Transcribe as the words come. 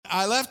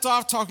I left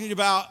off talking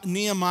about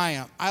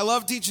Nehemiah. I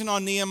love teaching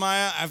on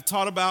Nehemiah. I've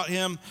taught about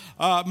him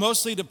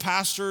mostly to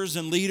pastors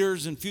and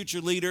leaders and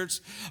future leaders.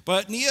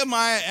 But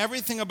Nehemiah,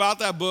 everything about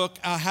that book,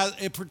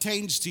 it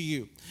pertains to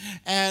you.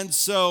 And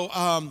so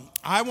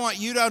I want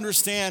you to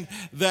understand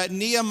that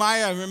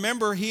Nehemiah,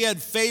 remember, he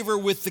had favor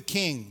with the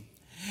king.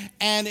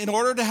 And in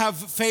order to have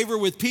favor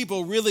with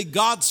people, really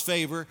God's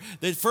favor,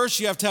 that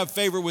first you have to have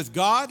favor with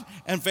God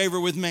and favor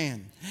with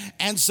man.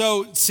 And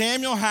so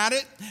Samuel had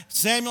it.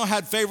 Samuel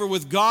had favor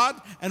with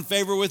God and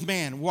favor with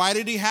man. Why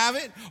did he have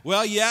it?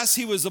 Well, yes,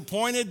 he was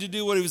appointed to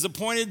do what he was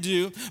appointed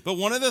to do. But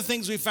one of the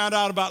things we found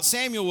out about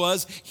Samuel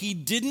was he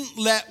didn't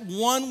let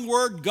one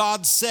word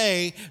God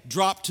say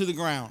drop to the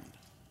ground.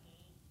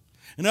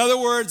 In other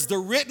words, the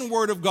written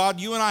word of God,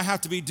 you and I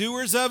have to be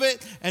doers of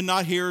it and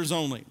not hearers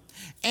only.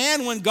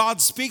 And when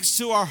God speaks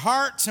to our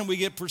hearts and we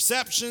get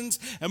perceptions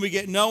and we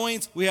get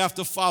knowings, we have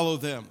to follow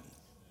them.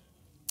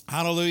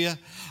 Hallelujah.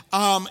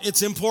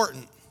 It's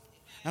important.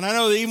 And I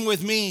know that even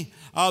with me,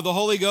 the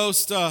Holy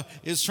Ghost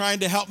is trying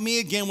to help me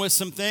again with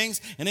some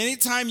things. And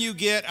anytime you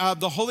get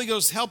the Holy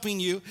Ghost helping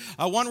you,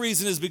 one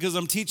reason is because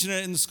I'm teaching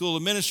it in the School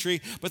of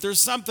Ministry, but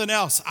there's something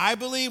else. I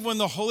believe when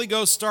the Holy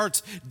Ghost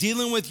starts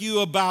dealing with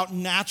you about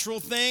natural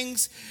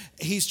things,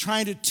 he's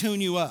trying to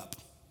tune you up.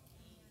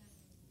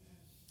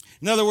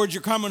 In other words,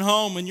 you're coming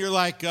home and you're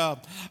like, milk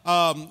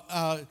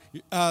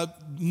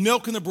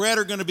and the bread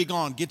are going to be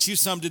gone. Get you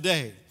some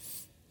today.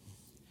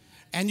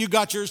 And you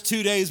got yours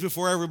 2 days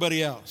before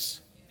everybody else.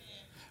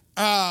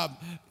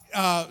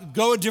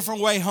 Go a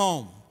different way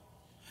home.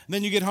 And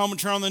then you get home and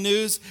turn on the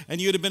news and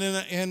you'd have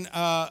been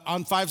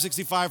on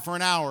 565 for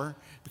an hour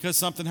because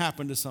something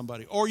happened to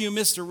somebody. Or you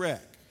missed a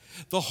wreck.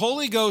 The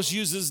Holy Ghost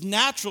uses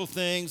natural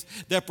things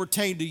that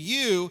pertain to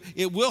you.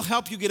 It will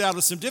help you get out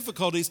of some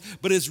difficulties,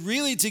 but it's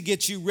really to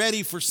get you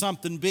ready for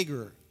something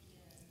bigger.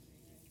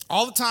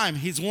 All the time,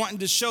 he's wanting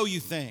to show you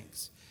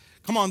things.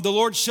 Come on, the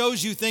Lord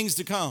shows you things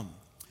to come.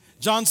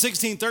 John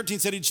 16:13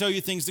 said he'd show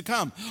you things to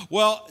come.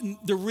 Well,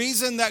 the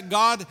reason that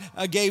God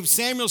gave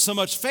Samuel so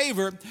much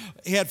favor,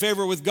 he had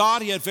favor with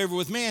God, he had favor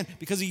with man,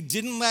 because he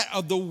didn't let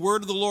the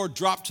word of the Lord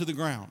drop to the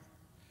ground.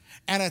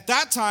 And at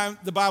that time,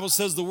 the Bible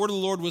says the word of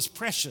the Lord was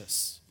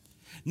precious.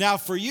 Now,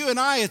 for you and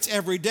I, it's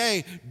every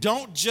day.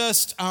 Don't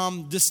just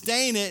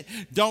disdain it.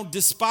 Don't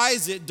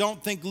despise it.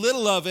 Don't think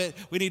little of it.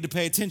 We need to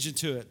pay attention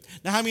to it.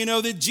 Now, how many of you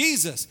know that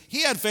Jesus,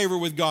 he had favor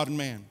with God and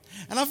man?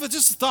 And I've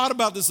just thought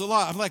about this a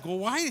lot. I'm like, well,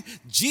 why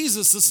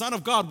Jesus, the Son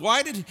of God,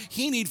 why did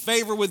he need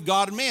favor with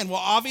God and man?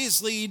 Well,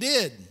 obviously he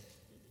did.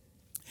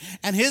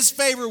 And his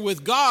favor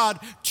with God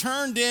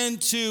turned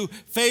into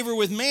favor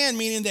with man,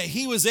 meaning that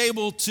he was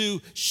able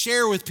to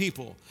share with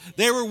people.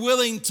 They were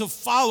willing to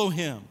follow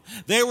him.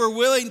 They were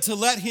willing to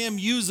let him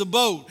use a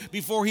boat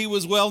before he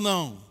was well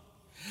known.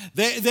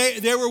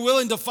 They were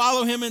willing to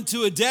follow him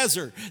into a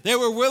desert. They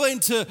were willing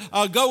to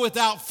go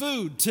without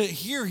food to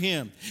hear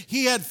him.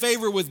 He had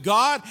favor with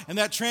God, and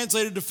that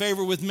translated to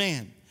favor with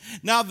man.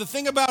 Now, the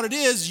thing about it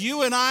is,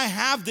 you and I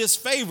have this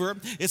favor.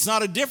 It's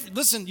not a different,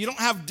 listen, you don't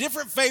have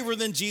different favor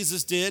than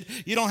Jesus did.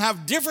 You don't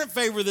have different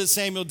favor than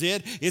Samuel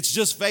did. It's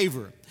just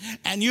favor.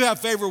 And you have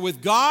favor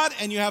with God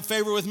and you have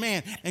favor with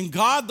man. And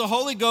God, the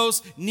Holy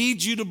Ghost,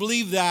 needs you to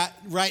believe that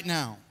right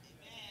now.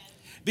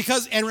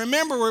 Because, and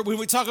remember, when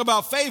we talk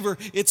about favor,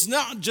 it's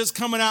not just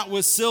coming out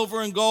with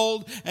silver and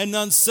gold and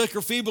none sick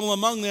or feeble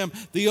among them.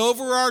 The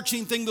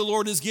overarching thing the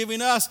Lord is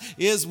giving us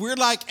is we're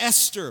like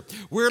Esther.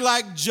 We're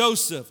like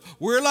Joseph.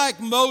 We're like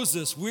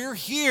Moses. We're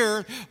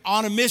here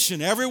on a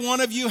mission. Every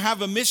one of you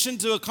have a mission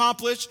to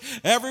accomplish.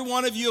 Every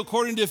one of you,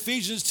 according to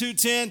Ephesians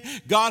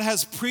 2:10, God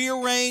has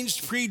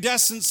prearranged,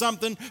 predestined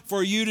something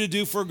for you to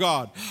do for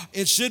God.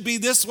 It should be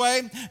this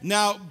way.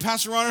 Now,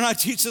 Pastor Ron and I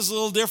teach this a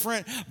little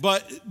different,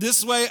 but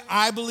this way,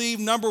 I believe,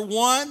 number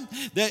one,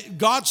 that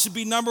God should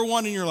be number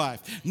one in your life.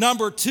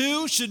 Number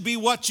two should be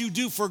what you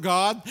do for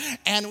God.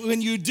 And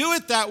when you do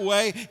it that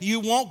way, you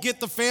won't get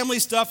the family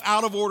stuff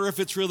out of order if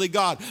it's really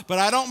God. But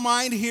I don't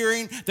mind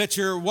hearing that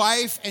your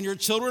wife and your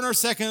children are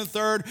second and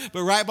third,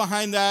 but right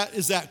behind that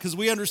is that, because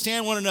we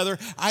understand one another.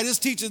 I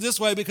just teach it this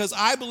way because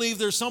I believe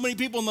there's so many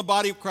people in the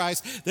body of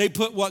Christ, they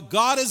put what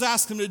God has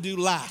asked them to do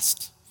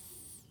last.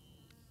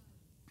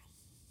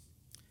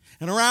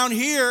 And around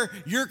here,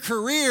 your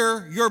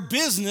career, your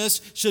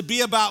business should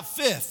be about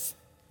fifth,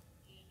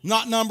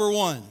 not number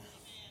one.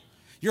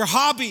 Your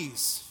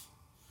hobbies,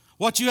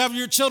 what you have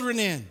your children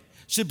in,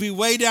 should be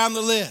way down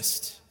the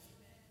list.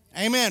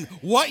 Amen.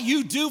 What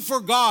you do for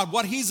God,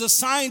 what he's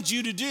assigned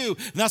you to do,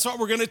 and that's what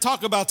we're going to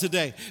talk about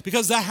today,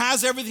 because that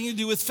has everything to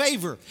do with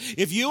favor.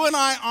 If you and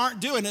I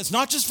aren't doing it, it's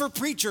not just for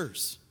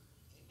preachers.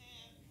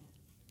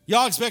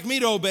 Y'all expect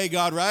me to obey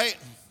God, right?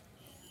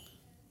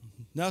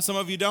 No, some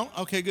of you don't?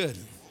 Okay, good.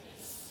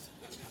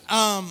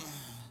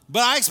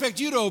 But I expect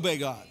you to obey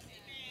God.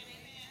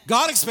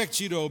 God expects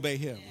you to obey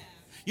him.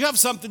 You have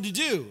something to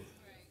do.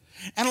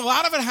 And a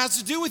lot of it has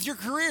to do with your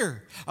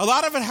career. A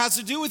lot of it has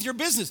to do with your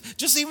business.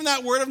 Just even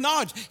that word of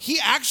knowledge. He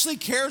actually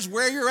cares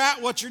where you're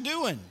at, what you're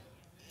doing.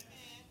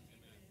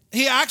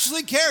 He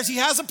actually cares. He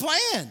has a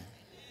plan.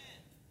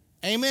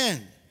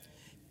 Amen.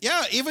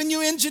 Yeah, even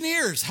you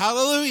engineers,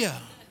 hallelujah.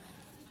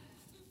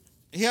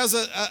 He has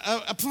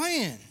a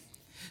plan.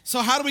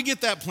 So how do we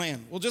get that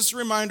plan? Well, just a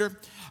reminder,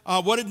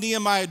 what did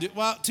Nehemiah do?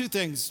 Well, two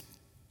things.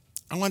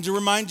 I wanted to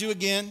remind you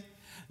again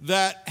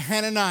that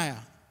Hananiah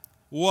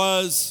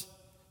was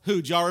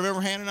who? Do y'all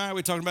remember Hananiah?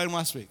 We talked about him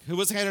last week. Who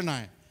was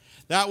Hananiah?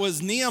 That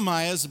was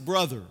Nehemiah's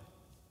brother.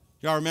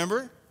 Y'all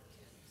remember?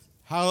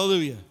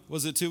 Hallelujah.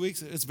 Was it 2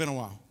 weeks? It's been a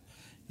while.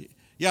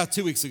 Yeah,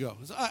 2 weeks ago.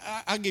 So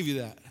I'll give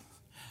you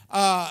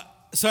that.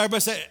 So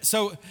everybody say,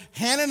 so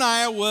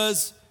Hananiah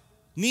was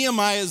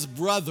Nehemiah's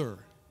brother.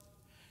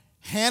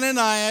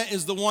 Hananiah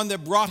is the one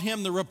that brought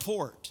him the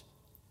report.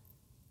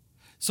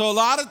 So a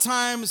lot of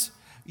times,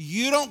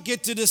 you don't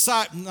get to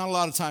decide, not a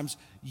lot of times,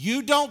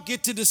 you don't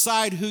get to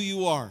decide who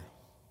you are.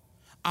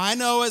 I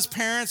know as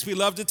parents, we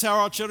love to tell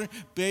our children,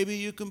 baby,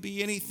 you can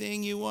be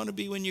anything you want to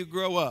be when you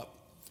grow up.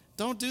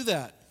 Don't do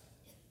that.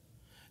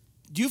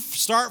 You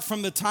start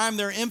from the time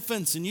they're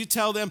infants and you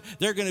tell them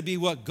they're going to be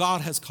what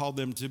God has called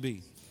them to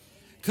be.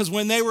 Because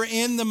when they were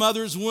in the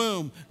mother's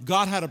womb,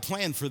 God had a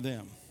plan for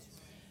them.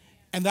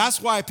 And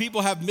that's why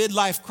people have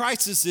midlife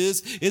crises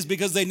is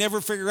because they never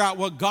figure out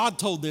what God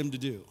told them to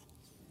do.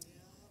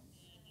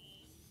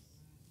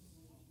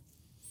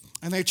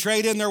 And they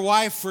trade in their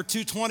wife for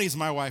 220s,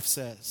 my wife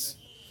says.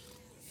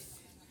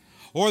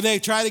 Or they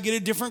try to get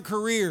a different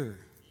career.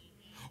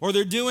 Or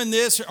they're doing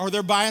this, or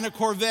they're buying a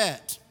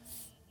Corvette.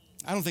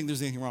 I don't think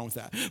there's anything wrong with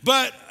that.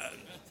 But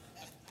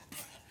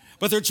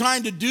they're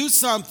trying to do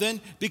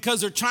something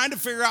because they're trying to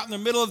figure out in the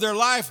middle of their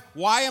life,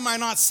 why am I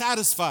not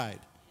satisfied?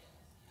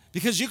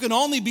 Because you can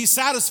only be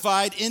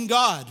satisfied in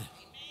God.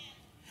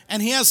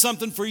 And He has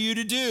something for you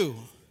to do.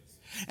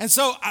 And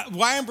so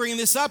why I'm bringing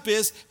this up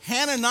is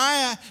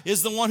Hananiah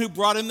is the one who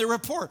brought him the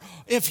report.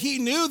 If he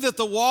knew that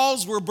the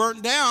walls were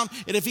burnt down,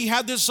 and if he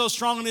had this so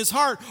strong in his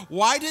heart,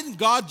 why didn't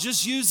God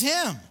just use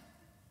him?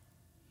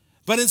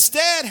 But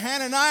instead,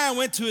 Hananiah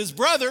went to his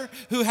brother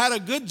who had a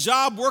good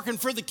job working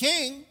for the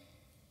king,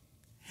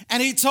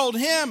 and he told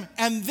him,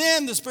 and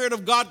then the Spirit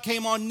of God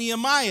came on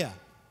Nehemiah.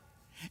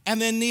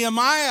 And then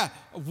Nehemiah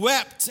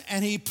wept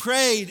and he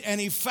prayed and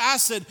he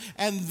fasted.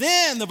 And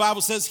then the Bible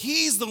says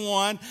he's the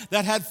one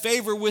that had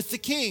favor with the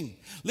king.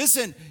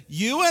 Listen,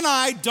 you and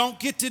I don't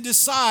get to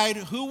decide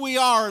who we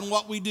are and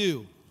what we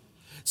do.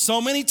 So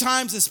many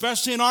times,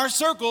 especially in our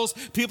circles,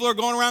 people are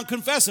going around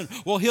confessing,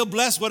 well, He'll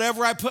bless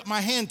whatever I put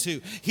my hand to.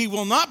 He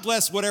will not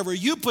bless whatever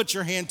you put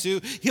your hand to.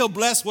 He'll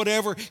bless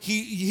whatever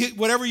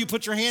whatever you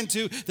put your hand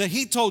to that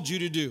He told you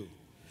to do.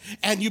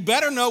 And you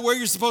better know where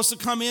you're supposed to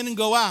come in and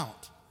go out.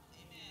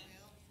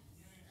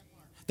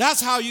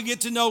 That's how you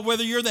get to know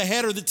whether you're the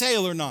head or the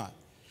tail or not.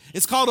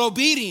 It's called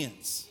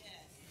obedience.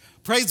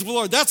 Praise the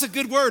Lord. That's a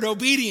good word,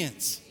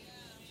 obedience.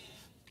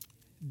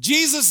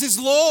 Jesus is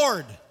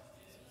Lord.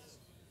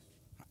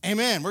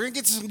 Amen. We're going to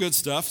get to some good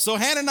stuff. So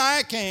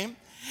Hananiah came,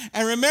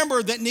 and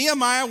remember that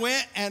Nehemiah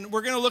went, and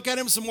we're going to look at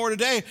him some more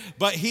today,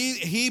 but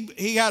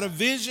he had a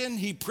vision,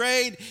 he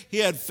prayed, he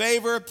had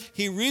favor,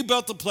 he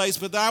rebuilt the place.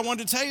 But I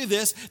wanted to tell you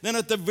this, then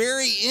at the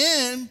very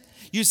end,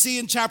 you see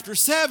in chapter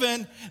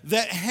 7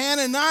 that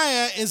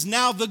Hananiah is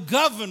now the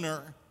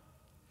governor,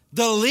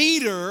 the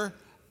leader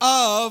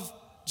of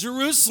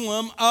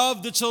Jerusalem,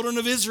 of the children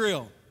of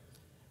Israel.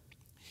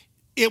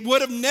 It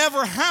would have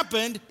never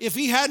happened if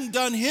he hadn't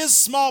done his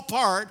small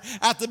part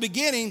at the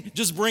beginning,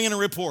 just bringing a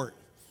report.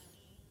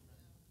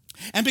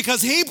 And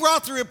because he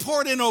brought the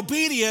report in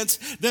obedience,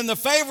 then the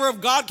favor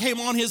of God came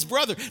on his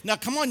brother. Now,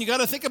 come on, you got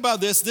to think about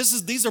this.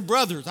 These are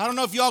brothers. I don't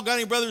know if y'all got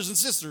any brothers and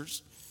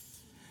sisters.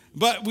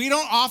 But we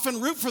don't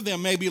often root for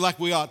them maybe like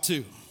we ought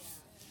to.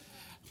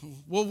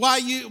 Well, why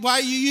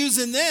are you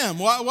using them?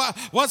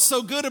 What's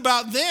so good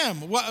about them?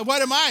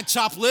 What am I,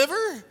 chopped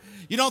liver?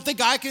 You don't think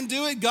I can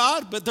do it,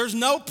 God? But there's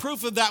no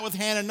proof of that with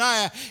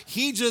Hananiah.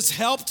 He just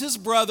helped his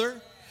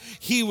brother.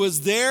 He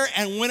was there,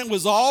 and when it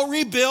was all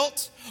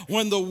rebuilt,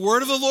 when the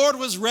word of the Lord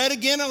was read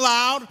again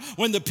aloud,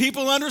 when the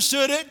people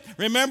understood it,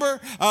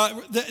 remember,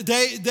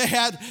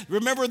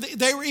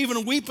 they were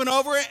even weeping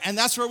over it, and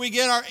that's where we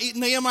get our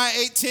Nehemiah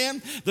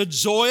 8:10. The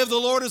joy of the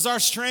Lord is our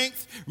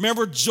strength.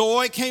 Remember,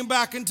 joy came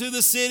back into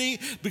the city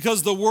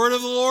because the word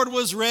of the Lord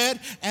was read,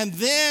 and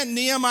then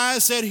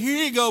Nehemiah said,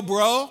 here you go,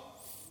 bro.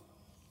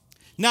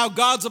 Now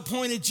God's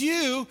appointed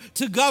you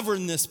to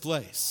govern this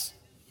place.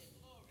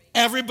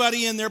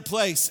 Everybody in their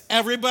place,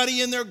 everybody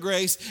in their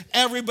grace,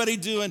 everybody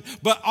doing,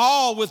 but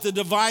all with the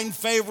divine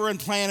favor and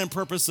plan and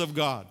purpose of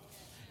God.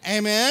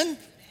 Amen?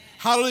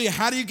 Hallelujah.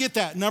 How do you get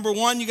that? Number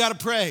one, you got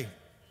to pray.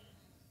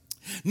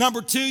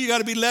 Number two, you got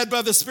to be led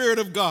by the Spirit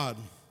of God.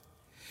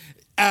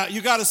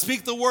 You got to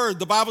speak the word.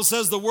 The Bible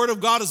says the word of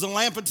God is a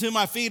lamp unto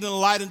my feet and a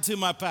light unto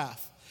my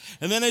path.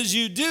 And then as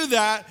you do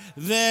that,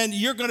 then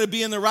you're going to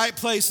be in the right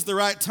place at the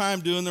right time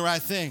doing the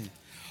right thing.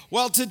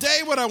 Well,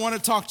 today what I want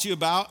to talk to you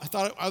about,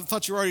 I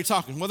thought you were already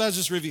talking. Well, that's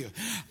just review.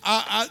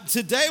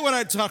 Today what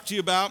I talk to you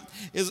about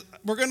is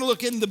we're going to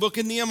look in the book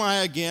of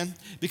Nehemiah again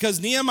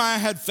because Nehemiah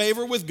had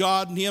favor with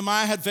God.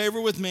 Nehemiah had favor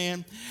with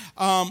man.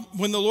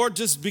 When the Lord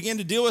just began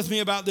to deal with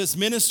me about this,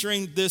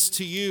 ministering this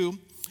to you,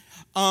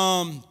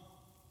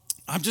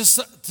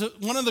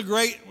 One of the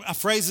great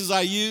phrases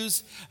I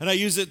use, and I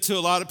use it to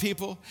a lot of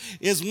people,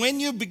 is when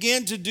you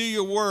begin to do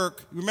your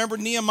work. Remember,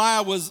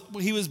 Nehemiah was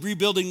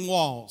rebuilding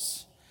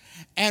walls.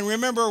 And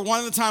remember, one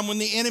of the time when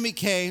the enemy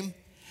came,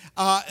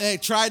 they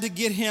tried to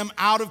get him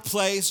out of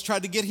place,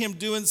 tried to get him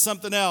doing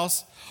something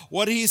else.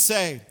 What did he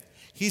say?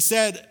 He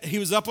said, he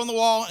was up on the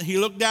wall, he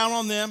looked down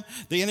on them.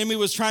 The enemy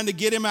was trying to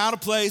get him out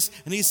of place,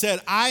 and he said,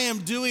 I am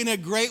doing a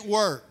great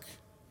work,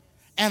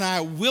 and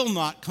I will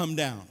not come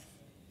down.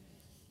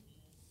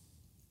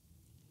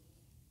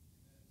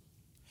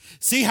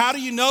 See, how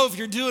do you know if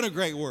you're doing a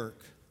great work?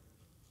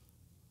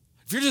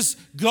 If you're just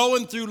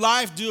going through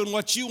life doing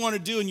what you want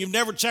to do and you've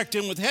never checked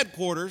in with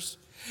headquarters,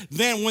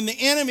 then when the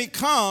enemy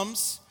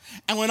comes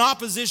and when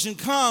opposition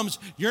comes,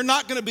 you're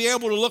not going to be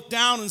able to look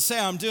down and say,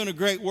 I'm doing a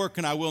great work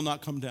and I will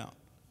not come down.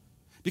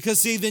 Because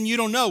see, then you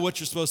don't know what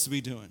you're supposed to be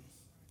doing.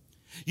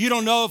 You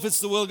don't know if it's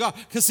the will of God.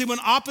 Because see, when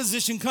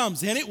opposition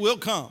comes, and it will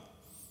come,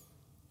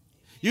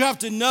 you have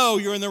to know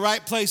you're in the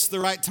right place at the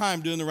right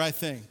time doing the right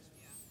thing.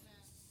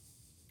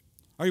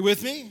 Are you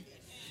with me?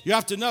 You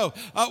have to know.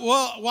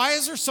 Well, why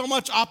is there so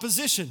much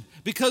opposition?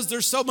 Because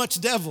there's so much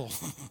devil.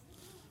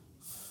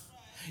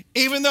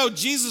 Even though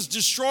Jesus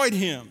destroyed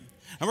him.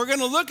 And we're going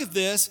to look at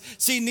this.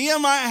 See,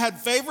 Nehemiah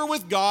had favor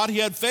with God. He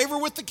had favor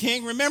with the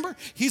king. Remember,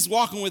 he's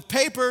walking with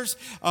papers.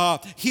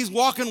 He's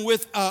walking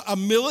with a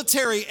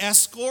military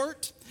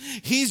escort.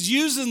 He's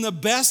using the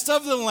best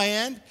of the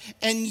land,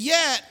 and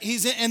yet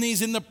he's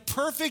in the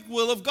perfect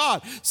will of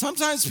God.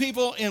 Sometimes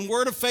people in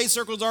Word of Faith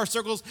circles, our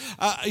circles,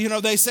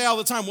 they say all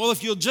the time, well,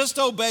 if you'll just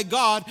obey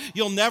God,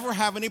 you'll never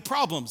have any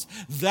problems.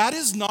 That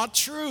is not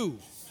true.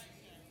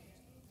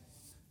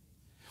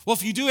 Well,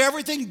 if you do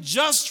everything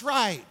just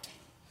right,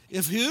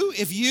 if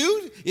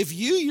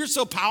you're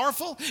so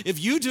powerful,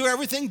 if you do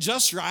everything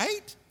just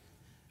right,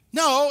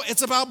 no,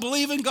 it's about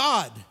believing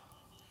God.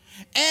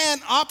 And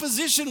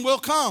opposition will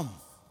come.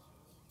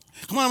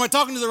 Come on, am I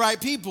talking to the right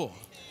people?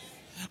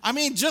 I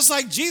mean, just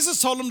like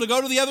Jesus told them to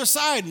go to the other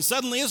side and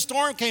suddenly a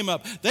storm came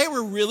up. They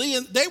were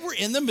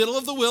in the middle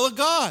of the will of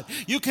God.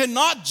 You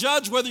cannot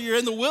judge whether you're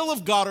in the will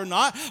of God or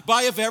not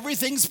by if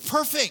everything's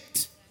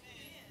perfect.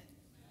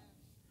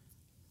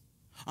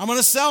 I'm going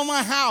to sell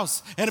my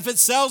house, and if it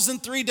sells in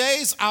 3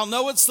 days, I'll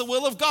know it's the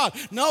will of God.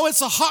 No,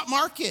 it's a hot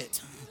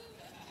market.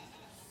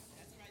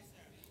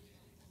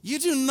 You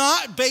do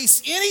not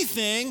base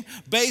anything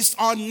based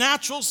on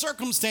natural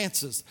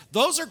circumstances.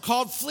 Those are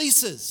called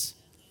fleeces.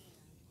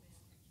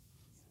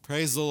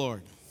 Praise the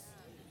Lord.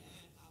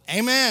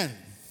 Amen.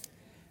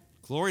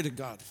 Glory to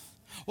God.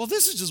 Well,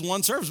 this is just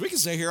one service. We can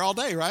stay here all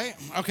day, right?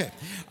 Okay.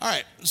 All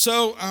right.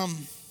 So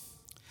I'm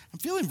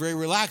feeling very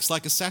relaxed,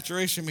 like a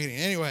saturation meeting.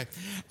 Anyway,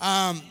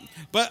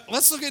 but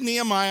let's look at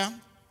Nehemiah,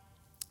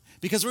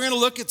 because we're going to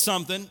look at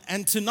something,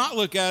 and to not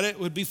look at it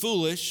would be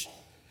foolish.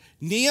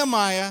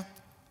 Nehemiah,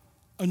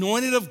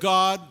 anointed of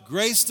God,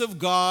 graced of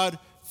God,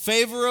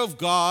 favor of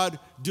God,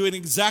 doing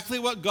exactly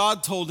what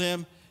God told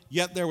him,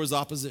 yet there was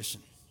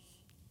opposition.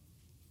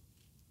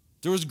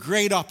 There was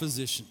great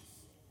opposition.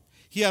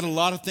 He had a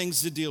lot of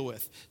things to deal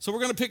with. So we're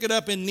going to pick it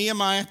up in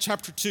Nehemiah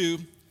chapter 2.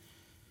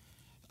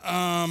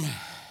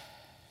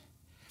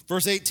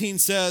 Verse 18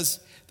 says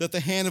that the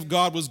hand of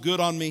God was good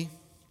on me.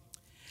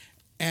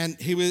 And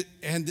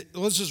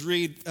let's just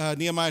read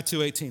Nehemiah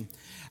 2:18.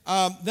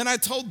 Then I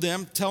told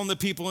them, telling the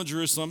people in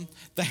Jerusalem,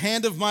 the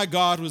hand of my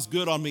God was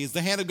good on me. Is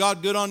the hand of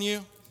God good on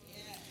you?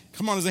 Yeah.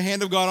 Come on, is the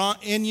hand of God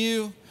in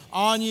you,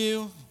 on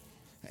you?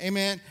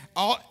 Amen.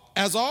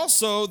 As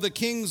also the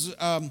king's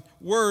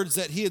words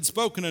that he had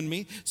spoken unto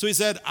me. So he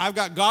said, I've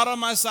got God on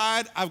my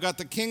side. I've got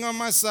the king on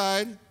my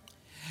side.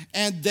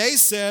 And they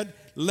said,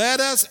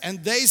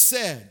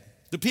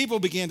 the people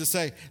began to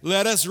say,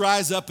 let us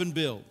rise up and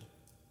build.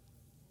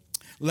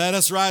 Let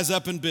us rise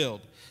up and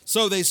build.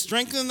 So they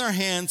strengthened their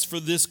hands for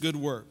this good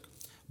work.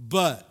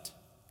 But,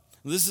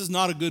 this is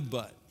not a good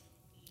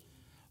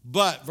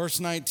but, verse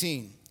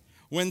 19,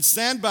 when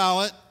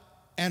Sanballat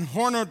and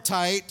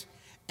Horonite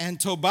and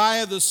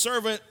Tobiah the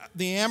servant,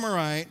 the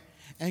Amorite,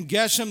 and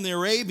Geshem the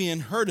Arabian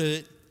heard of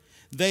it,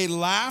 they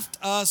laughed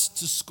us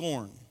to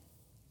scorn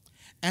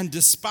and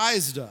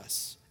despised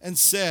us and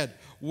said,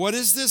 what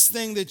is this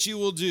thing that you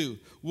will do?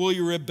 Will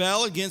you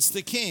rebel against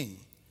the king?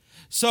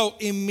 So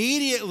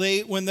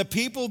immediately when the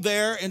people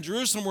there in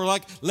Jerusalem were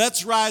like,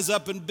 let's rise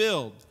up and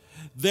build,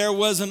 there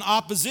was an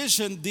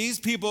opposition. These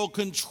people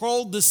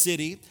controlled the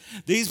city.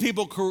 These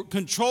people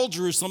controlled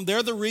Jerusalem.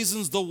 They're the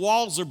reasons the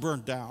walls are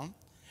burnt down.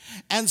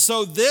 And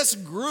so this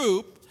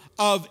group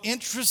of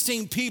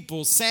interesting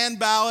people,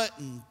 Sanballat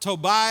and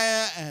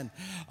Tobiah and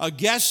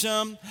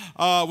Geshem,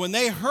 when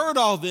they heard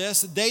all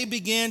this, they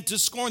began to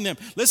scorn them.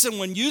 Listen,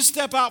 when you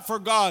step out for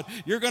God,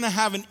 you're going to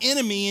have an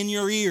enemy in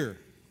your ear.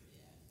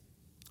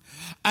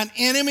 An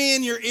enemy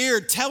in your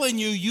ear telling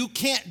you you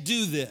can't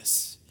do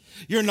this.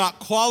 You're not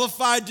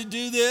qualified to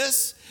do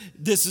this.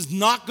 This is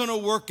not going to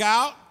work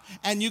out.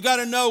 And you got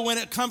to know when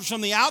it comes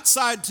from the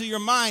outside to your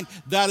mind,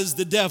 that is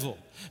the devil.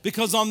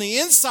 Because on the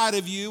inside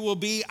of you will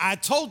be, I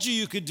told you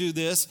you could do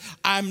this.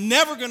 I'm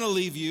never going to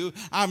leave you.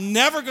 I'm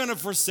never going to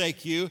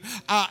forsake you.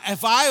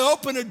 If I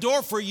open a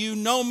door for you,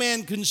 no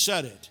man can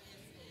shut it.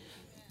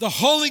 The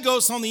Holy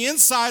Ghost on the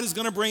inside is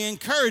going to bring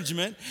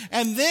encouragement.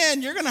 And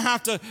then you're going to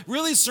have to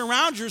really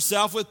surround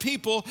yourself with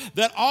people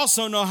that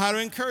also know how to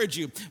encourage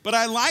you. But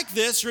I like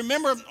this.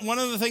 Remember, one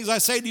of the things I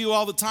say to you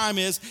all the time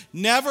is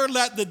never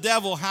let the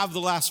devil have the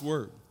last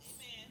word.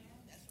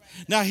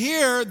 Now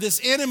here,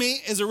 this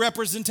enemy is a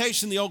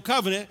representation, the old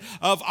covenant,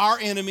 of our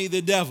enemy,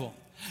 the devil.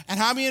 And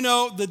how many of you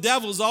know the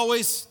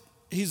devil's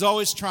he's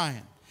always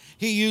trying.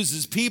 He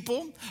uses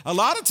people. A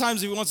lot of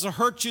times if he wants to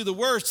hurt you the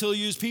worst, he'll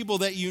use people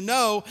that you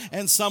know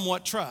and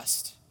somewhat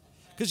trust.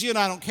 Because you and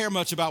I don't care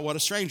much about what a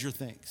stranger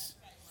thinks.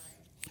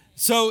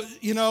 So,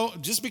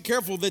 just be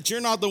careful that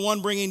you're not the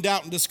one bringing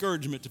doubt and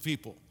discouragement to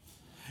people.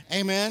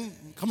 Amen.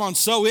 Come on,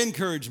 sow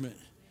encouragement.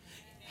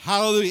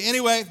 Hallelujah.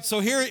 Anyway, so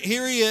here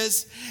he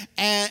is.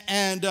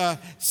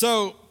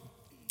 So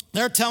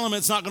they're telling him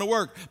it's not going to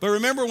work. But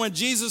remember when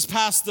Jesus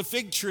passed the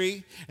fig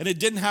tree and it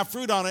didn't have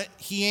fruit on it,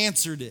 he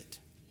answered it.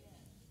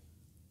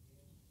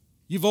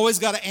 You've always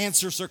got to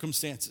answer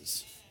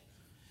circumstances.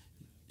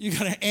 You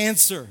got to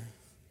answer.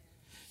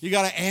 You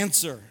got to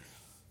answer.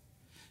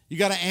 You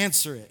got to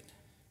answer it.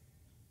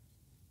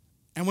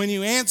 And when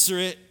you answer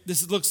it,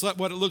 this looks like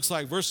what it looks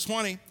like. Verse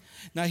 20.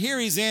 Now here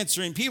he's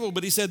answering people,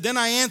 but he said, then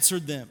I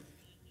answered them.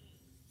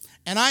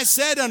 And I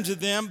said unto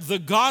them, the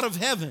God of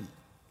heaven,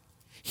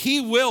 he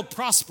will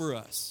prosper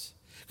us.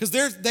 Because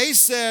they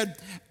said,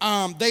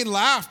 they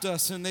laughed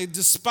us and they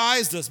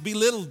despised us,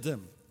 belittled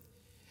them.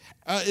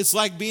 It's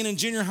like being in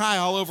junior high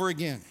all over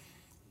again.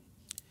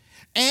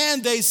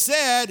 And they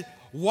said,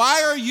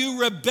 why are you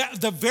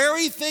the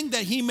very thing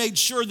that he made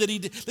sure that he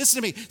did.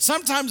 Listen to me.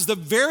 Sometimes the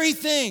very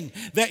thing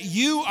that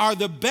you are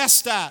the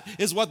best at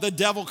is what the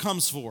devil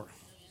comes for.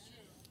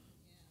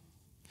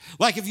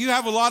 Like if you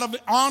have a lot of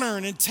honor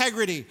and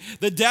integrity,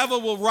 the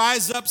devil will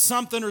rise up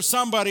something or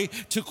somebody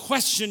to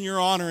question your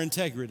honor and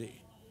integrity.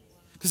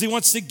 Because he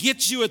wants to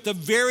get you at the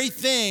very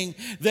thing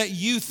that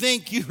you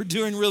think you're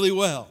doing really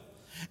well.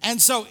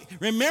 And so,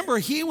 remember,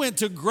 he went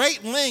to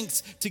great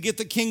lengths to get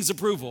the king's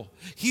approval.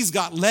 He's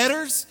got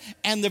letters,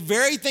 and the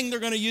very thing they're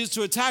going to use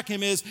to attack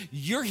him is,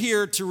 you're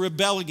here to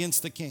rebel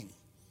against the king.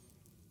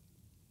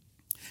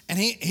 And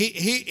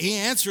he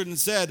answered and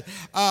said,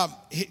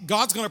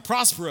 God's going to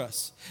prosper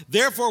us.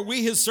 Therefore,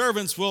 we, his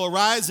servants, will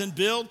arise and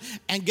build.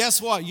 And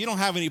guess what? You don't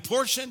have any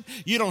portion.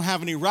 You don't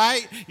have any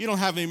right. You don't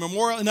have any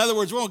memorial. In other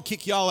words, we're going to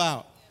kick y'all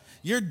out.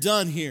 You're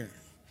done here.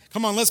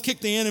 Come on, let's kick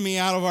the enemy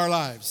out of our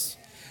lives.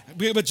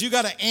 But you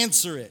got to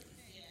answer it.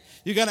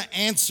 You got to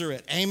answer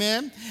it.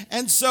 Amen.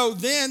 And so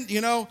then,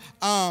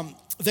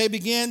 they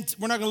begin.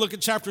 We're not going to look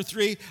at chapter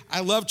 3.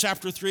 I love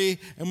chapter 3,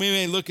 and we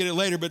may look at it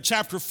later. But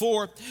chapter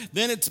 4,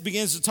 then it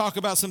begins to talk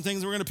about some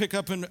things we're going to pick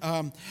up in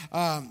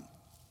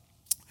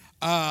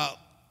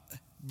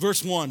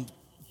verse 1.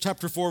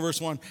 Chapter 4,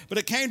 verse 1. But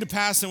it came to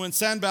pass, and when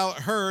Sanballat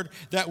heard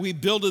that we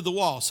builded the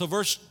wall.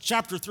 So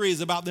chapter 3 is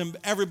about them,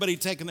 everybody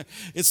taking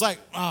it's like,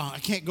 I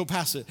can't go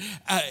past it.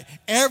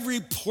 Every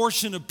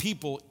portion of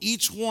people,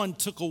 each one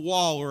took a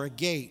wall or a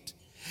gate.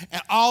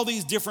 And all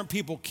these different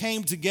people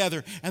came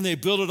together, and they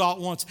built it all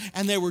at once.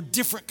 And there were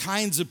different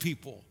kinds of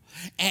people.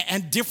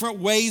 And different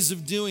ways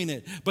of doing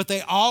it. But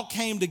they all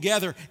came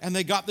together and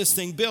they got this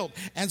thing built.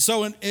 And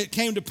so it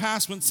came to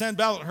pass when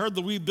Sanballat heard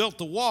that we built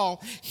the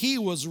wall, he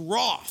was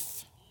wroth.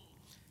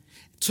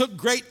 Took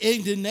great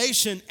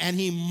indignation, and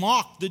he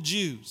mocked the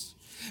Jews.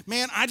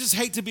 Man, I just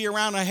hate to be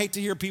around. I hate to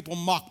hear people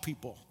mock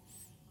people.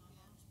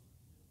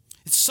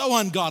 It's so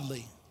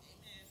ungodly.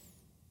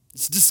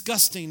 It's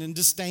disgusting and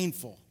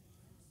disdainful.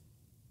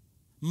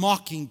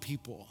 Mocking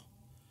people.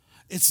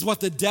 It's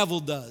what the devil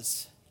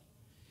does.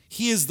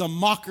 He is the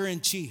mocker in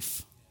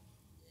chief.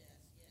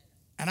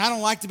 And I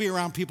don't like to be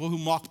around people who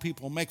mock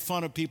people, make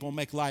fun of people,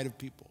 make light of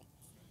people.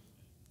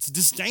 It's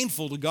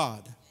disdainful to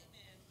God.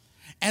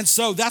 And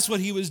so that's what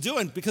he was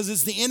doing, because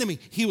it's the enemy.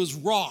 He was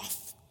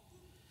wroth.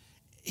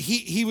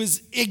 He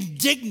was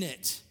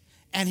indignant,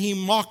 and he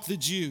mocked the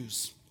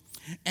Jews.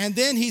 And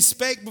then he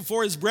spake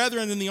before his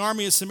brethren in the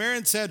army of Samaria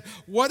and said,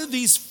 what are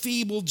these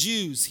feeble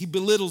Jews? He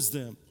belittles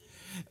them.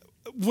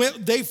 Will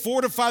they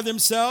fortify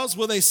themselves?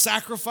 Will they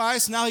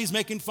sacrifice? Now he's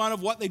making fun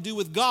of what they do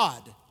with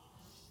God.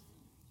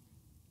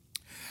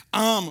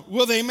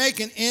 Will they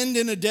make an end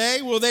in a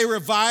day? Will they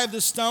revive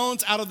the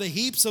stones out of the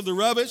heaps of the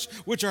rubbish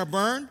which are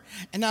burned?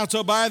 And now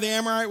Tobiah the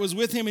Amorite was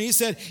with him, and he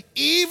said,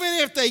 even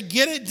if they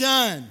get it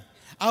done,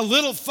 a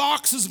little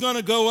fox is going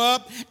to go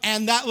up,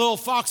 and that little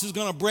fox is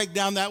going to break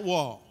down that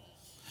wall.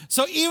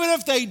 So even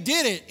if they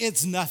did it,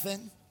 it's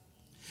nothing.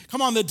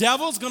 Come on, the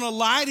devil's going to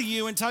lie to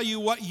you and tell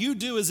you what you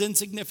do is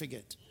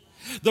insignificant.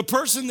 The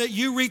person that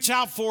you reach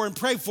out for and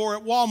pray for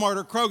at Walmart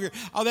or Kroger,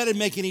 oh, that didn't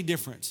make any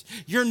difference.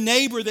 Your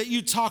neighbor that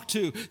you talk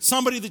to,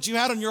 somebody that you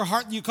had on your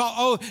heart that you call,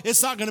 oh,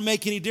 it's not going to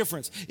make any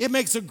difference. It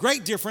makes a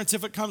great difference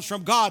if it comes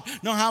from God,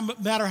 no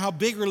matter how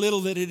big or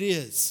little that it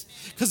is,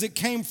 because it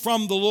came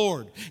from the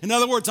Lord. In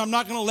other words, I'm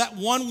not going to let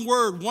one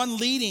word, one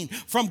leading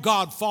from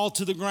God fall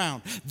to the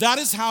ground. That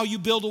is how you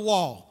build a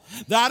wall.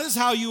 That is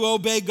how you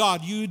obey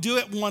God. You do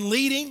it one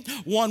leading,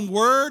 one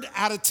word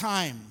at a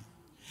time.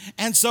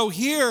 And so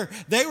here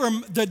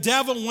the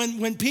devil,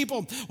 when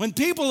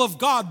people of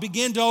God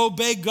begin to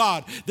obey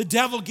God, the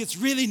devil gets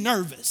really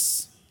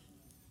nervous.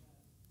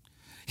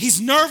 He's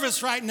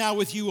nervous right now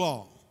with you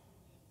all.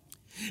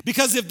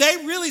 Because if they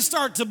really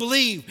start to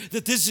believe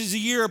that this is a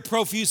year of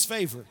profuse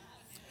favor,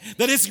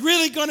 that it's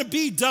really going to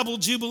be double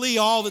jubilee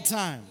all the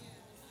time,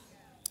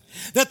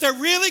 that they're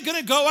really going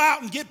to go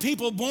out and get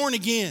people born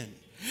again,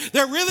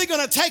 they're really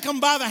going to take them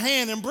by the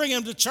hand and bring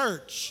them to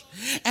church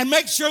and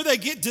make sure they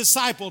get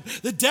discipled.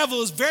 The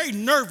devil is very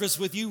nervous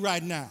with you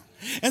right now.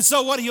 And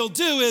so what he'll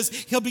do is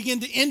he'll begin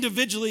to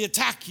individually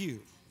attack you,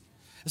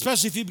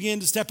 especially if you begin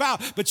to step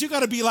out. But you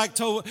got to be like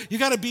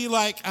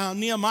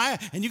Nehemiah,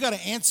 and you got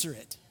to answer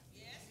it.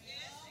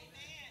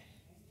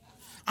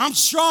 I'm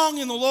strong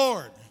in the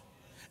Lord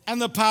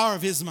and the power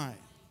of his might.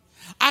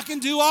 I can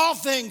do all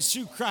things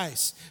through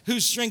Christ who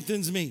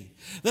strengthens me.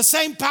 The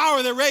same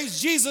power that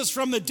raised Jesus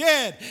from the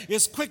dead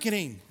is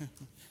quickening. It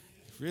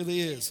really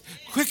is.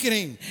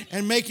 Quickening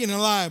and making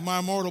alive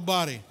my mortal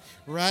body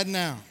right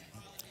now.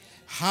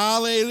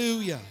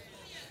 Hallelujah.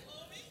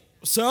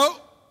 So,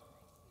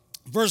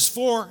 verse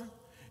 4,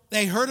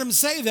 they heard him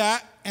say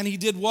that, and he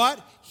did what?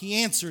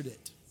 He answered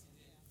it.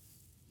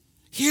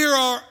 Hear,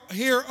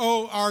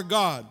 O our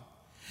God.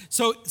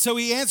 So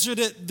he answered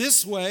it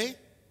this way.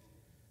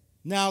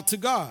 Now to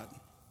God.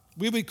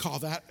 We would call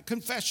that a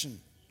confession.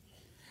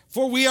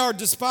 For we are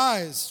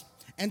despised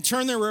and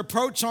turn their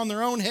reproach on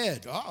their own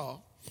head.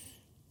 Uh-oh.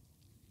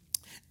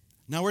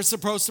 Now we're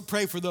supposed to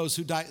pray for those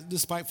who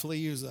despitefully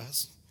use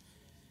us.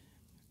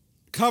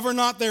 Cover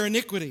not their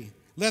iniquity.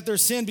 Let their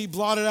sin be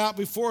blotted out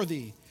before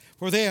thee.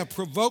 For they have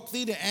provoked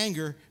thee to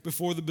anger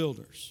before the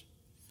builders.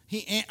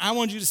 I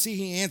want you to see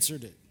he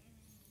answered it.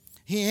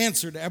 He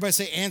answered it. Everybody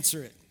say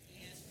answer it.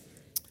 Answer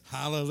it.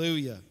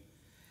 Hallelujah.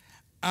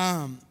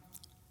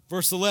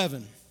 Verse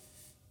 11.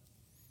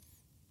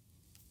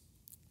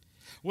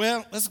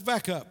 Well, let's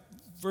back up.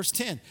 Verse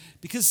 10.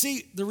 Because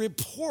see, the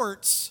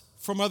reports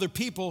from other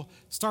people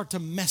start to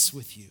mess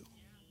with you.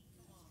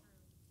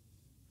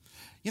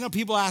 You know,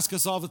 people ask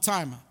us all the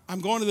time, I'm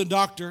going to the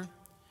doctor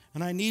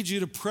and I need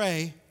you to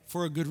pray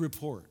for a good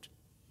report.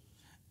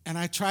 And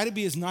I try to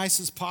be as nice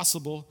as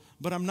possible,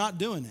 but I'm not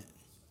doing it.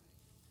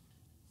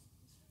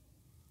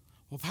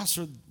 Well,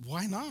 Pastor,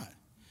 why not?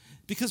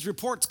 Because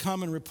reports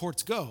come and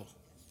reports go.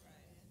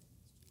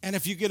 And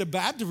if you get a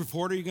bad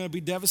report, are you going to be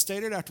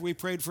devastated after we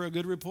prayed for a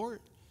good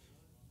report?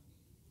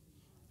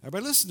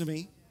 Everybody listen to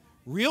me.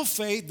 Real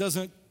faith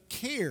doesn't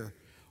care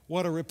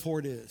what a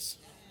report is.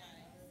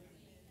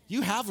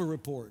 You have a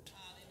report.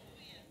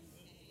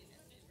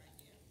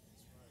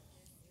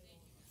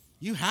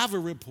 You have a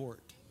report.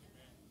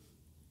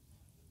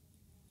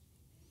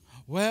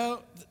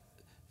 Well,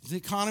 the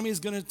economy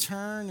is going to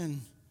turn and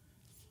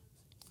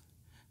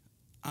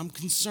I'm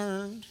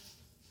concerned.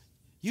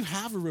 You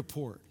have a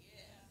report.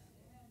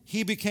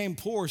 He became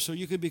poor so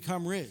you could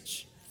become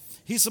rich.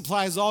 He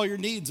supplies all your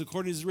needs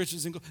according to his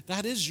riches and glory.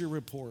 That is your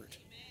report.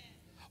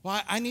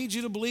 Well, I need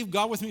you to believe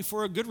God with me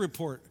for a good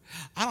report.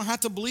 I don't have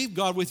to believe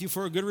God with you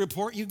for a good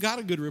report. You got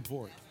a good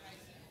report.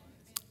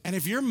 And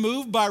if you're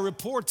moved by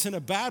reports in a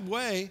bad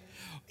way,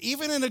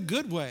 even in a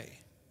good way,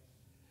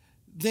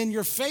 then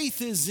your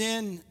faith is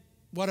in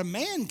what a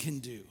man can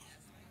do.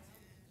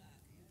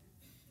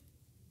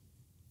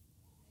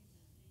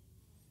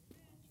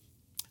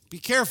 Be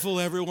careful,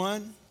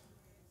 everyone.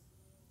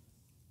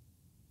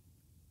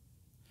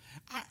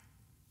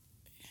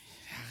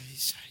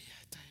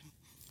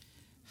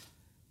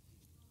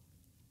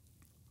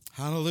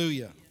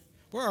 Hallelujah.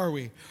 Where are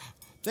we?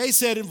 They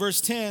said in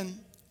verse 10,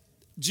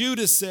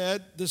 Judas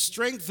said, the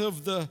strength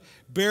of the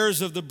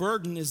bearers of the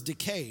burden is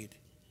decayed.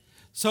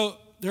 So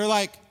they're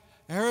like,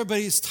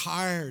 everybody's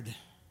tired.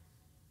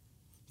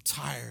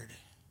 Tired.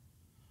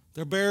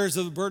 They're bearers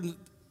of the burden.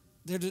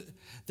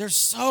 There's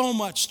so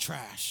much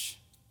trash.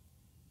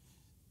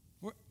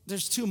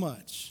 There's too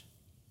much.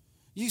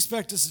 You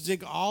expect us to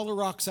dig all the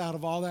rocks out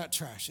of all that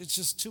trash. It's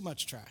just too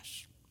much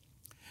trash.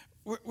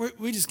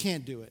 We just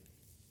can't do it.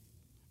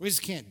 We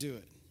just can't do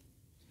it.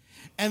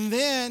 And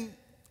then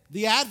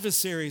the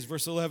adversaries,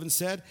 verse 11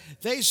 said,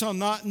 they shall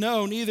not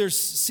know, neither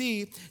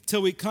see,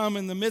 till we come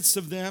in the midst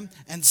of them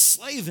and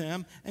slay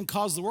them and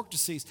cause the work to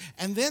cease.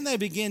 And then they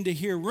begin to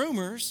hear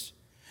rumors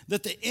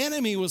that the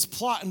enemy was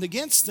plotting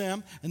against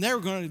them and they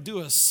were going to do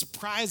a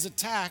surprise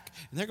attack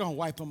and they're going to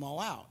wipe them all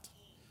out.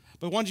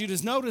 But I want you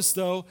to notice,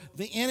 though,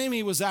 the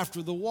enemy was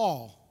after the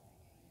wall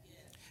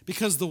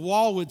because the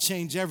wall would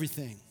change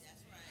everything.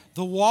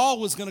 The wall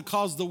was going to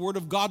cause the word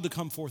of God to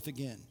come forth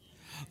again.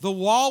 The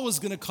wall was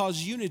going to cause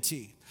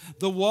unity.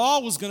 The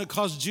wall was going to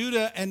cause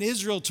Judah and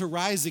Israel to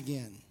rise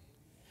again.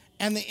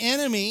 And the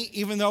enemy,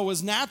 even though it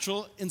was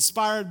natural,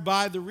 inspired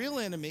by the real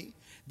enemy,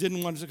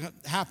 didn't want it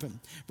to happen.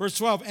 Verse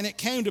 12, and it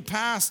came to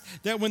pass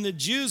that when the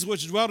Jews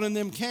which dwelt in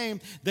them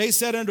came, they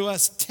said unto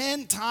us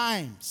 10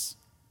 times,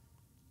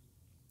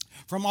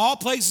 from all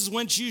places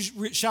whence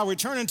you shall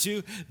return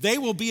unto, they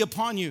will be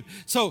upon you.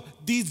 So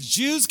these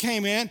Jews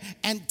came in,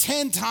 and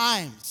 10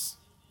 times,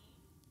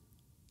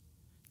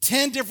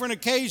 10 different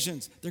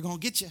occasions, they're going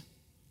to get you.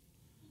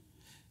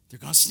 They're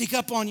going to sneak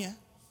up on you.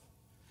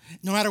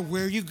 No matter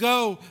where you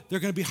go, they're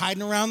going to be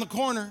hiding around the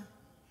corner.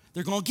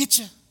 They're going to get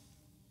you.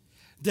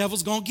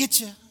 Devil's going to get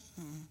you.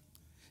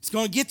 He's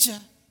going to get you.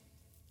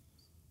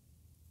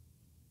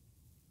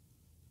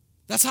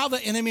 That's how the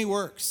enemy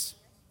works.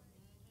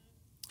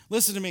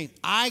 Listen to me.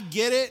 I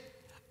get it.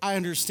 I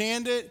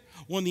understand it.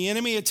 When the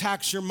enemy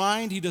attacks your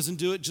mind, he doesn't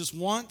do it just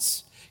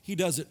once. He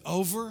does it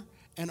over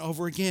and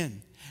over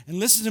again. And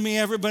listen to me,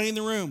 everybody in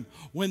the room.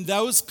 When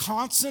those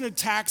constant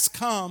attacks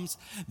comes,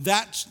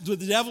 that's the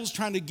devil's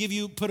trying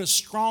to put a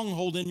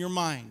stronghold in your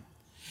mind.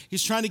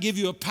 He's trying to give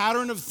you a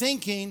pattern of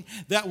thinking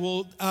that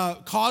will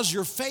cause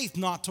your faith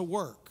not to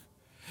work.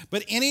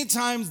 But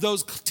anytime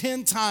those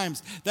 10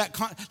 times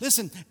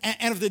listen,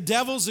 and if the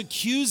devil's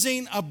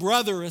accusing a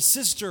brother, a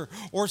sister,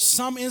 or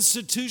some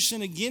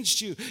institution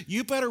against you,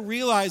 you better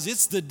realize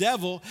it's the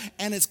devil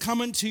and it's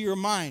coming to your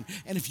mind.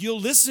 And if you'll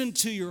listen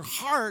to your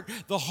heart,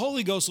 the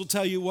Holy Ghost will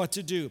tell you what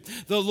to do.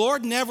 The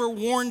Lord never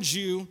warns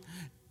you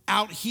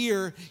out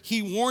here.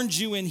 He warns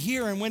you in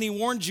here. And when he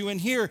warns you in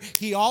here,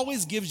 he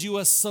always gives you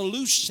a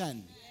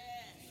solution.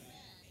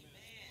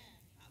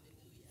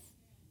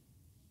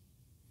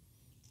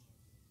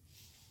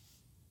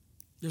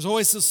 There's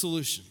always a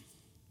solution.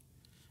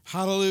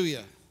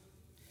 Hallelujah.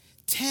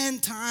 10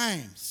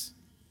 times.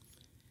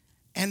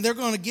 And they're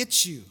going to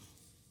get you.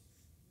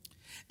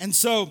 And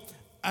so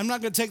I'm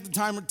not going to take the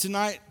time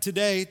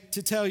today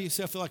to tell you.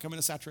 See, I feel like I'm in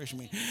a saturation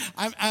meeting.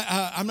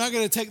 I'm not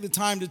going to take the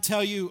time to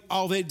tell you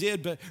all they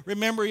did. But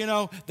remember,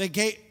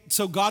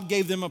 so God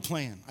gave them a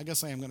plan. I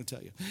guess I am going to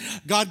tell you.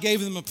 God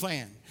gave them a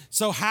plan.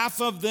 So half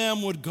of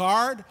them would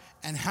guard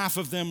and half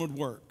of them would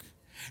work.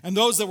 And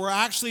those that were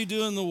actually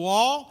doing the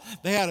wall,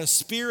 they had a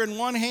spear in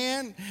one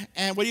hand,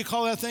 and what do you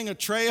call that thing? A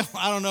trail?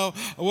 I don't know.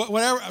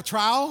 Whatever, a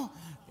trowel?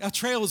 A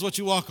trail is what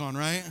you walk on,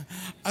 right?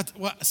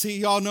 See,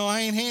 y'all know I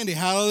ain't handy.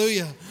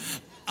 Hallelujah.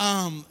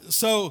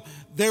 So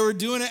they were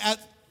doing it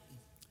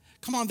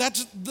come on,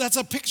 that's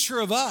a picture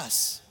of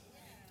us.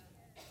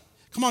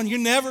 Come on, you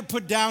never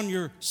put down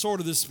your sword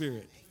of the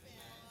Spirit.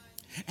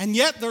 And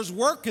yet there's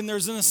work and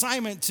there's an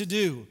assignment to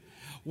do.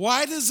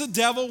 Why does the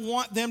devil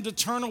want them to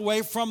turn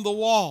away from the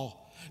wall?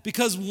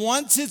 Because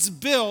once it's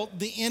built,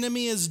 the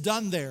enemy is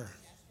done there.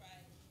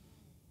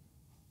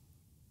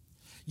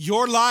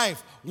 Your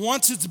life,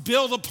 once it's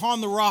built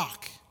upon the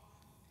rock,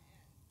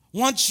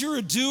 once you're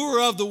a doer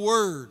of the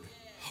word,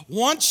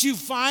 once you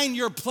find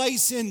your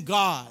place in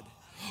God,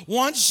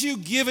 once you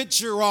give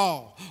it your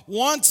all,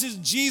 once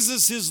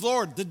Jesus is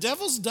Lord, the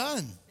devil's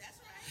done.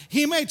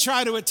 He may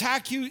try to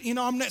attack you.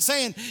 I'm not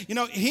saying,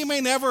 he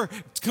may never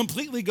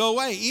completely go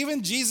away.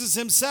 Even Jesus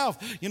himself,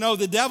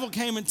 the devil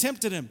came and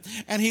tempted him,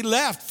 and he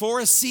left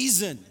for a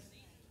season.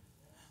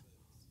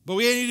 But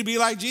we need to be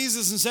like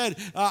Jesus and said,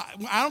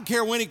 I don't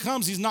care when he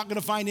comes, he's not going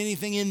to find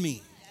anything in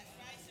me.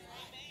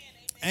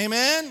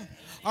 Amen?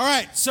 All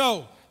right,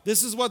 so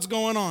this is what's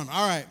going on.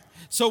 All right,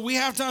 so we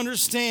have to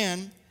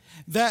understand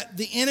that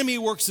the enemy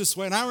works this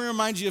way. And I want to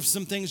remind you of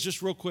some things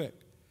just real quick.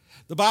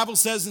 The Bible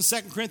says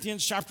in 2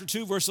 Corinthians chapter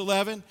 2, verse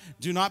 11,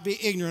 do not be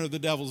ignorant of the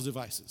devil's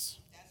devices.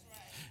 That's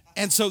right.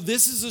 And so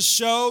this is a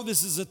show,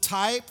 this is a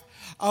type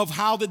of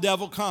how the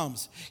devil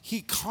comes.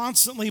 He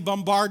constantly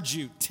bombards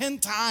you 10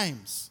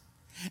 times.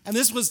 And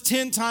this was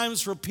 10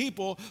 times for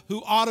people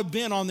who ought to have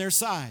been on their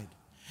side.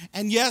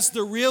 And yes,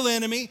 the real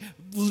enemy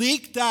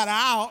leaked that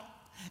out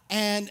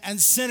and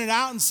sent it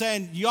out and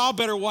saying, y'all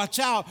better watch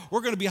out.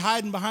 We're going to be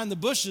hiding behind the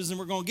bushes and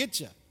we're going to get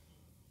you.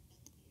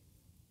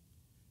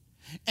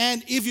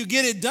 And if you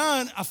get it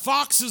done, a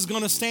fox is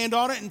going to stand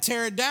on it and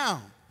tear it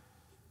down.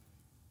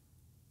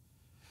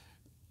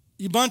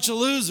 You bunch of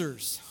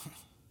losers.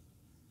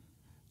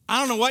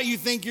 I don't know what you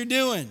think you're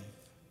doing.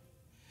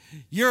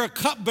 You're a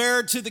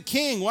cupbearer to the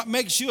king. What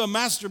makes you a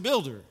master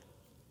builder?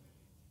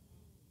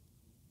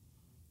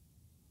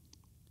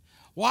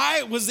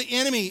 Why was the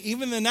enemy,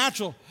 even the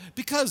natural?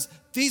 Because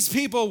these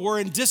people were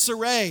in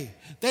disarray.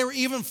 They were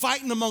even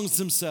fighting amongst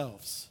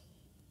themselves.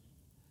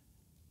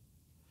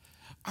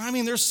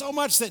 There's so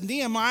much that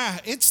Nehemiah,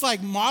 it's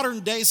like modern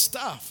day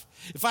stuff.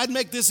 If I'd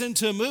make this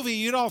into a movie,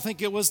 you'd all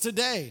think it was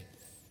today.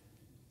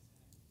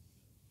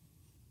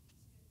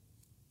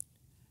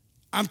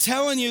 I'm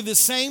telling you, the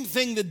same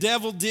thing the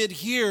devil did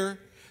here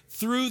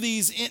through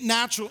these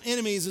natural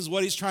enemies is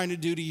what he's trying to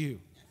do to you.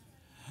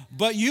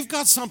 But you've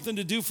got something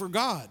to do for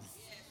God.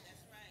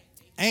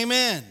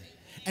 Amen.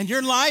 And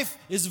your life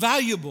is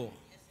valuable.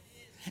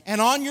 And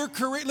on your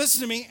career,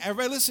 listen to me,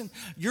 everybody listen,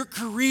 your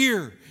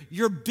career,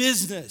 your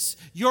business,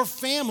 your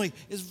family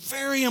is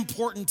very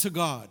important to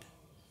God.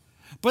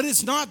 But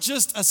it's not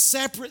just a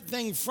separate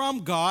thing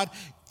from God.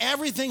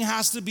 Everything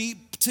has to be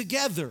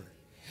together.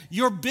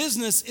 Your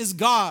business is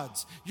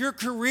God's. Your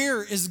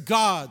career is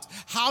God's.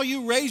 How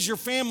you raise your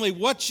family,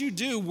 what you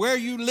do, where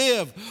you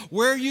live,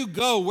 where you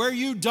go, where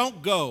you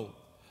don't go,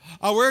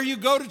 where you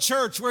go to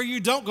church, where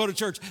you don't go to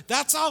church.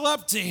 That's all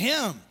up to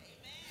Him.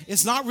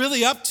 It's not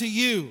really up to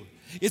you.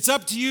 It's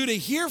up to you to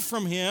hear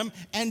from Him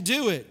and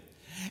do it.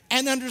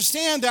 And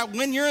understand that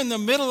when you're in the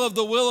middle of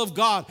the will of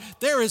God,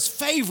 there is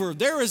favor.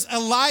 There is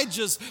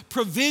Elijah's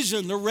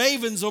provision. The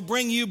ravens will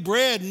bring you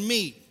bread and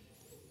meat.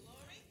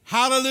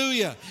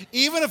 Hallelujah.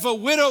 Even if a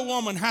widow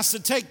woman has to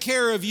take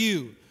care of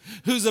you,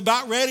 who's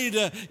about ready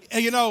to,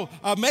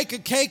 make a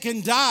cake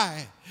and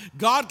die,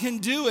 God can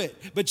do it.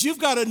 But you've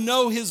got to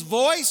know His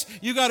voice.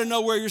 You've got to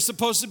know where you're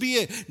supposed to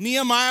be.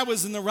 Nehemiah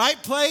was in the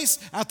right place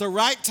at the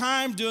right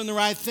time doing the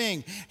right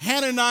thing.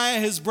 Hananiah,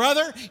 his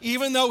brother,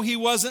 even though he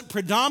wasn't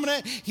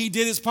predominant, he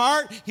did his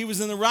part. He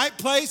was in the right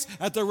place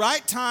at the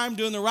right time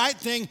doing the right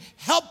thing,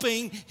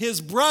 helping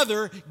his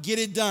brother get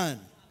it done.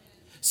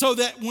 So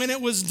that when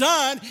it was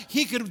done,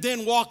 he could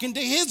then walk into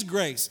His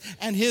grace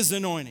and His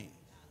anointing.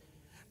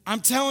 I'm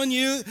telling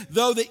you,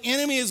 though the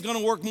enemy is going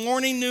to work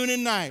morning, noon,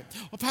 and night.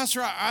 Well, Pastor,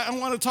 I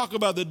don't want to talk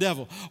about the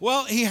devil.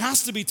 Well, he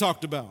has to be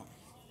talked about.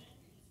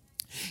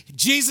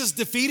 Jesus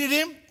defeated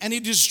him and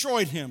He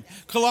destroyed him.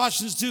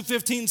 Colossians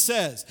 2:15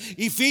 says.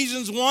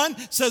 Ephesians 1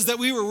 says that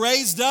we were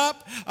raised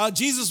up.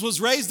 Jesus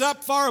was raised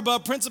up far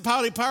above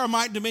principality, power,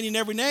 might, dominion,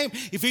 every name.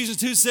 Ephesians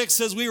 2:6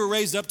 says we were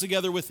raised up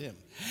together with Him.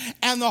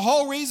 And the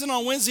whole reason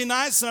on Wednesday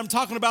nights that I'm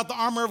talking about the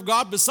armor of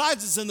God,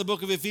 besides it's in the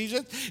book of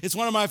Ephesians, it's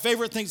one of my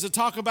favorite things to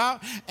talk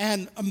about.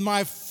 And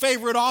my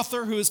favorite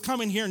author who is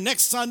coming here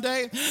next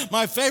Sunday,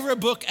 my favorite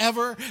book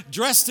ever,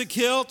 Dressed to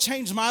Kill,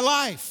 changed my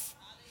life.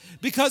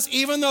 Because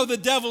even though the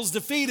devil's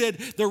defeated,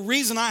 the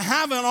reason I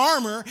have an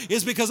armor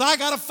is because I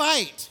got to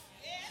fight.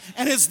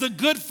 And it's the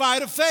good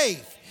fight of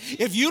faith.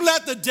 If you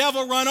let the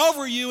devil run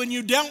over you and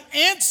you don't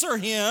answer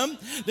him,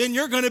 then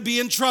you're going to be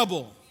in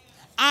trouble.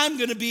 I'm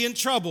going to be in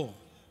trouble.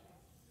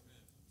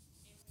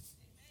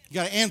 You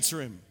got to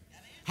answer him.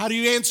 How do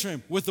you answer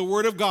him? With the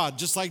word of God,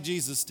 just like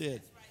Jesus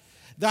did.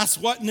 That's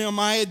what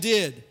Nehemiah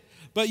did.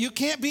 But you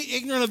can't be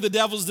ignorant of the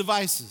devil's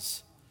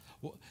devices.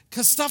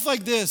 Because stuff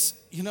like this,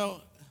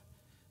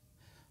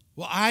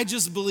 well, I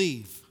just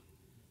believe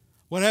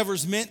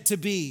whatever's meant to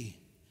be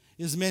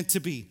is meant to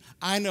be.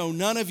 I know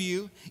none of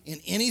you in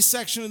any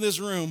section of this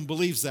room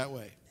believes that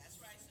way. That's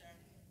right, sir.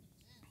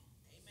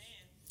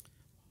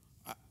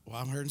 Amen. Well,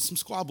 I'm hearing some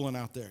squabbling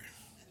out there.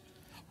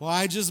 Well,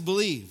 I just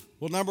believe.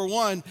 Well, number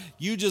one,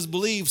 you just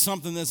believe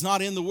something that's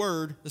not in the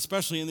Word,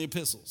 especially in the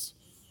epistles.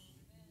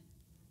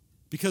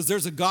 Because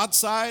there's a God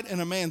side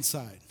and a man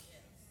side.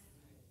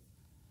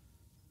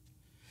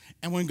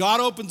 And when God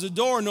opens a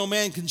door, no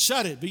man can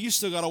shut it, but you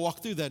still got to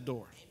walk through that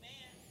door.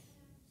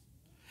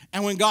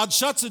 And when God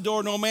shuts a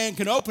door, no man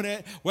can open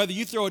it, whether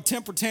you throw a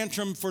temper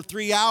tantrum for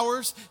 3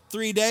 hours,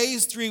 3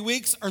 days, 3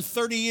 weeks, or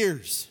 30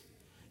 years.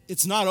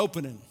 It's not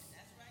opening.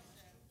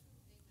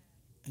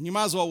 And you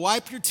might as well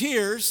wipe your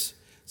tears,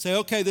 say,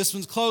 okay, this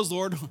one's closed,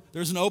 Lord.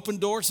 There's an open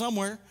door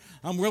somewhere.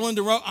 I'm willing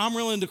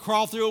to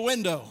crawl through a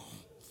window.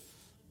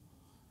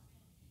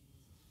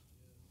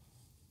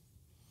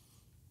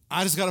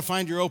 I just got to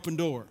find your open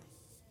door.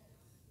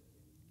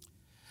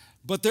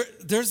 But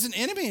there's an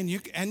enemy, and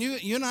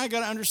you and I got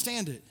to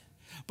understand it.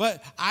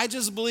 But I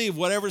just believe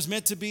whatever's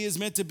meant to be is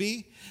meant to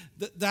be.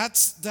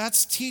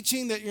 That's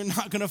teaching that you're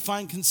not going to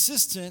find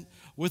consistent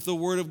with the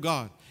Word of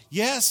God.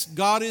 Yes,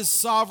 God is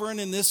sovereign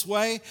in this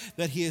way,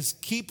 that He is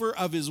keeper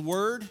of His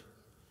Word,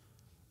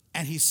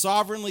 and He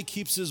sovereignly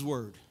keeps His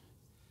Word.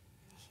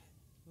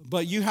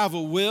 But you have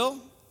a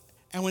will,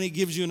 and when He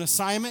gives you an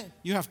assignment,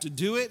 you have to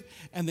do it,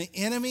 and the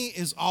enemy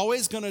is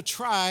always going to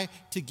try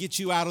to get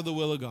you out of the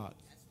will of God.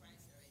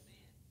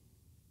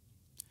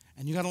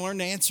 And you got to learn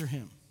to answer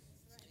him.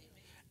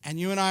 And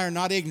you and I are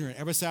not ignorant.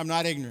 Everybody say, I'm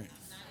not ignorant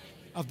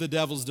of the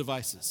devil's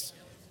devices.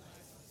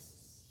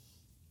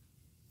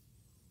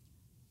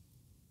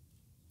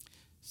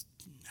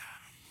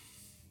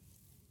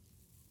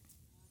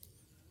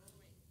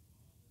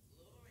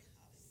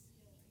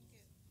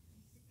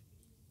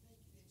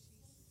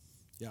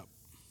 Yep.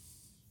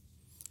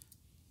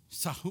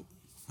 Sahu.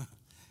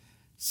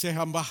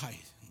 Sehambahai.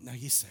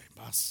 Nagise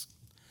bas.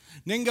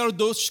 You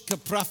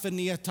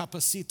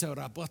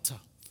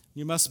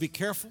must be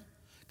careful,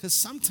 because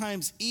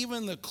sometimes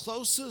even the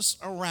closest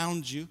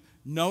around you,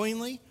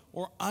 knowingly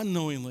or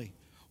unknowingly,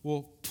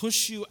 will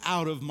push you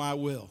out of my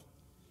will,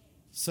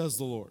 says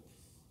the Lord.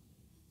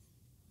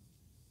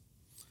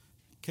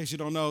 In case you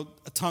don't know,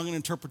 a tongue and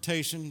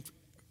interpretation,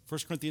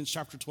 1 Corinthians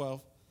chapter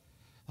 12.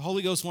 The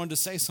Holy Ghost wanted to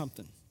say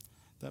something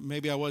that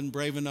maybe I wasn't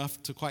brave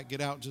enough to quite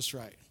get out just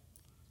right.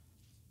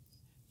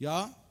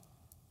 Yeah?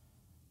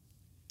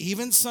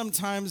 Even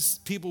sometimes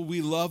people we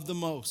love the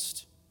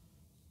most,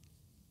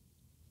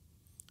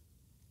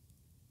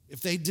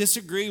 if they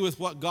disagree with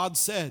what God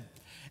said,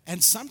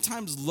 and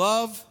sometimes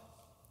love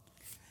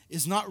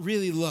is not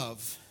really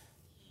love.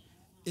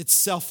 It's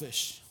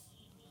selfish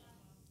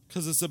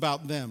because it's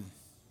about them.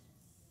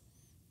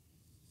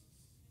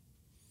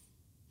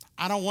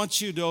 I don't want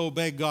you to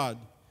obey God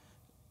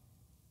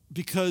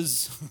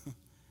because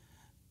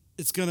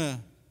it's going to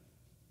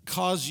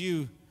cause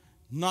you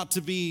not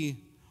to be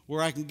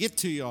where I can get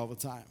to you all the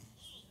time.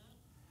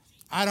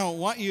 I don't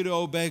want you to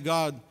obey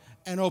God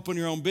and open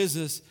your own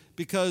business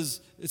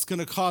because it's going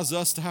to cause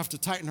us to have to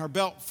tighten our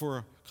belt for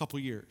a couple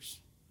years.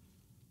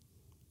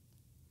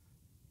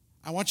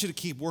 I want you to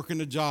keep working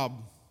the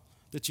job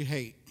that you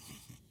hate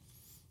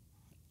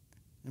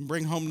and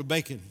bring home the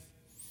bacon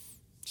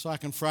so I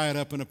can fry it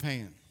up in a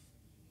pan.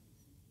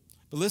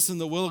 But listen,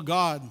 the will of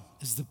God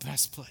is the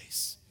best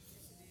place.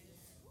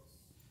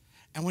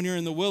 And when you're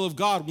in the will of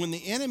God, when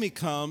the enemy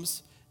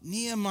comes,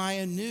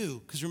 Nehemiah knew,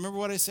 because remember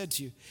what I said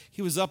to you.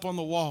 He was up on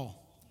the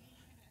wall,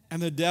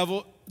 and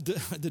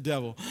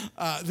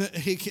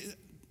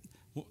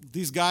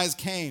these guys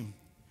came,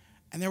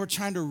 and they were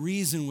trying to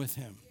reason with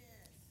him,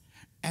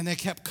 and they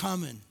kept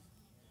coming,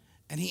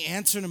 and he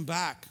answered them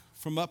back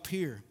from up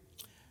here.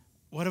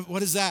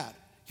 What is that?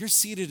 You're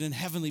seated in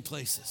heavenly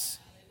places.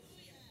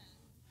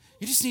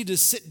 You just need to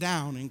sit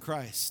down in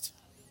Christ.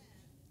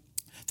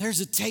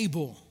 There's a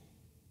table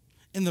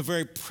in the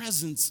very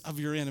presence of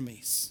your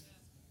enemies.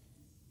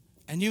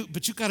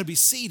 But you got to be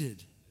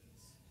seated.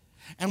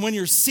 And when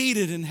you're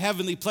seated in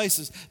heavenly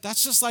places,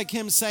 that's just like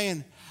him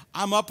saying,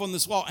 I'm up on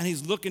this wall, and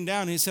he's looking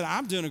down, and he said,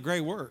 I'm doing a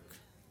great work.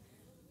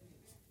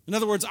 In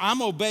other words,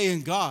 I'm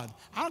obeying God.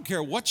 I don't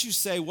care what you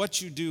say,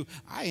 what you do,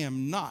 I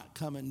am not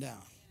coming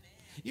down.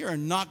 You are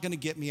not going to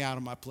get me out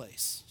of my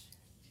place.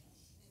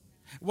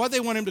 What they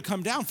want him to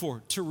come down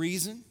for? To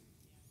reason?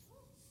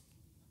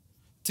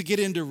 To get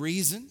into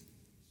reason?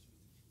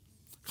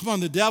 Come on,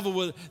 the devil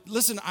will.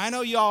 Listen, I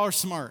know y'all are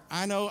smart.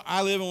 I know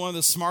I live in one of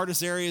the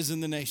smartest areas in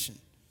the nation.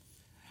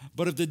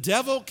 But if the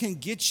devil can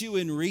get you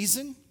in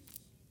reason,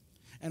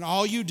 and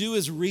all you do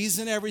is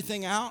reason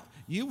everything out,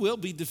 you will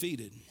be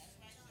defeated.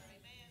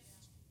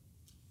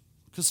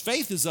 Because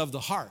faith is of the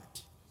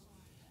heart.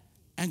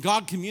 And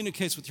God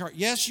communicates with your heart.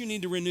 Yes, you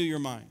need to renew your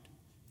mind.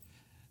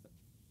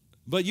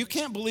 But you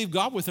can't believe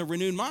God with a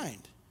renewed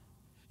mind.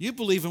 You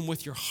believe him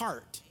with your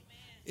heart.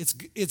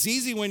 It's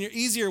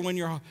easier when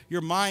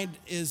your mind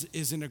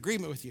is in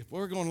agreement with you.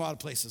 We're going a lot of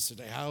places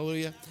today.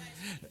 Hallelujah.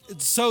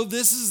 So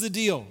this is the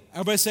deal.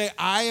 Everybody say,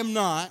 I am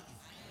not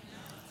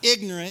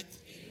ignorant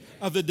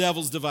of the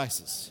devil's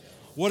devices.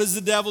 What does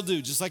the devil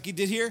do? Just like he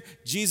did here,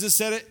 Jesus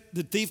said it,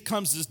 the thief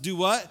comes to do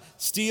what?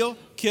 Steal,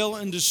 kill,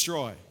 and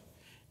destroy.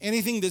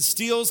 Anything that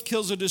steals,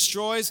 kills, or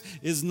destroys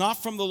is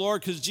not from the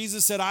Lord, because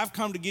Jesus said, I've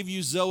come to give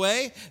you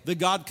Zoe, the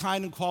God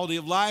kind and quality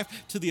of life,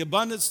 to the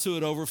abundance to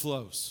it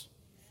overflows.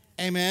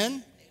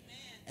 Amen?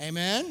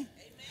 Amen? Amen?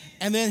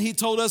 And then he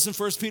told us in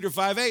 1 Peter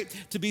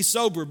 5:8 to be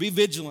sober, be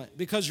vigilant,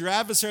 because your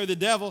adversary, the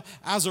devil,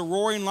 as a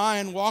roaring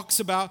lion,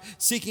 walks about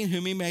seeking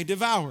whom he may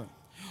devour.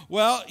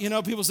 Well,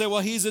 people say,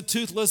 well, he's a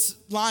toothless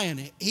lion.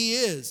 He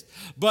is.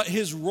 But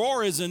his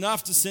roar is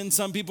enough to send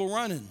some people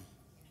running.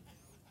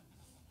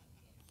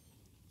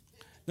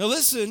 Now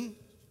listen,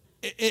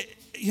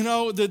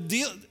 the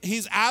deal,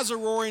 he's as a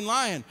roaring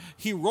lion.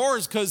 He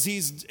roars because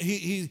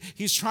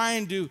he's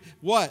trying to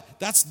what?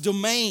 That's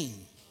domain.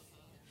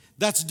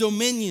 That's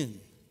dominion.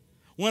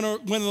 When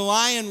the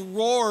lion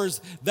roars,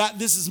 that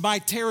this is my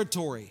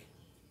territory.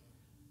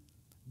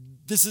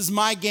 This is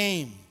my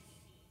game.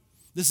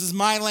 This is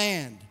my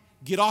land.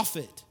 Get off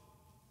it.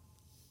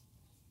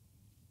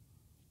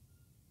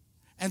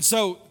 And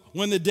so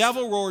when the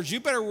devil roars, you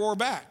better roar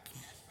back.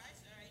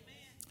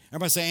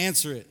 Everybody say,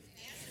 answer it.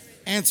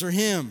 Answer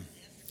him.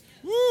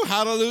 Woo,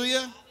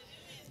 hallelujah.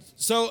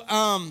 So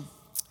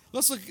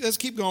let's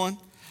keep going.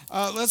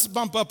 Let's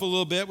bump up a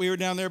little bit. We were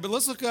down there, but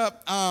let's look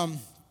up.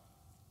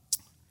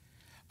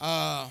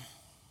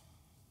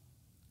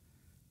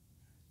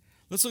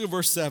 Let's look at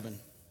verse 7.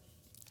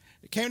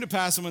 It came to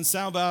pass when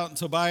Sanballat and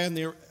Tobiah and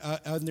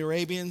the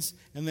Arabians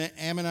and the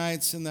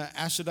Ammonites and the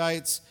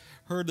Ashdodites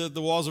heard that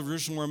the walls of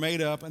Jerusalem were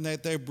made up, and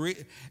that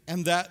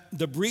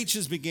the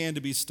breaches began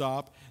to be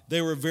stopped,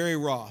 they were very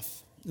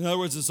wroth. In other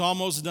words, it's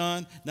almost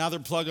done. Now they're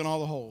plugging all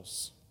the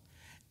holes.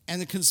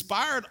 And they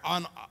conspired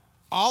on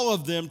all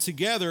of them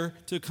together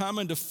to come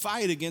and to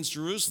fight against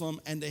Jerusalem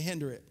and to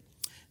hinder it.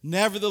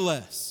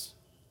 Nevertheless,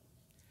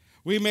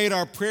 we made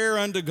our prayer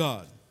unto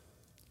God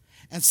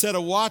and set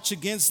a watch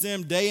against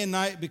them day and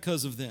night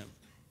because of them.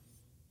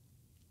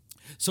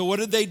 So what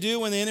did they do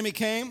when the enemy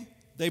came?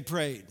 They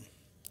prayed.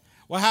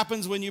 What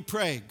happens when you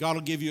pray? God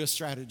will give you a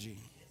strategy.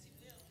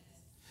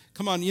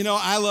 Come on,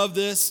 I love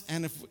this.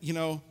 And if,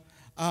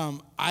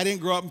 I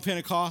didn't grow up in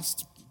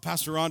Pentecost.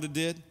 Pastor Rhonda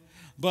did.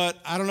 But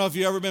I don't know if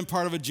you've ever been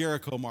part of a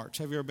Jericho march.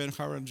 Have you ever been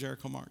part of a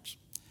Jericho march?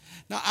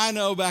 Now, I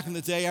know back in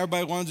the day,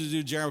 everybody wanted to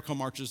do Jericho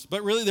marches.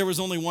 But really, there was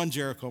only one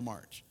Jericho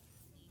march.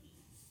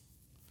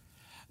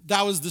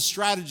 That was the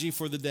strategy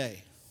for the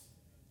day.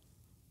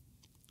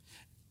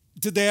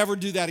 Did they ever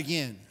do that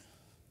again?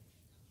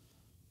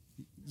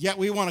 Yet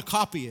we want to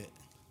copy it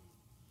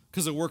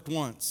because it worked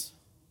once.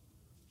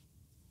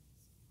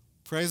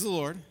 Praise the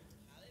Lord.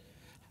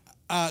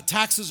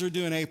 Taxes are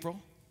due in April.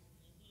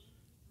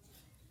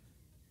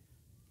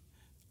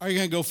 Are you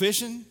going to go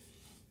fishing?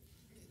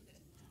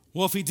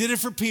 Well, if he did it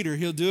for Peter,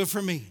 he'll do it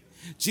for me.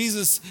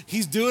 Jesus,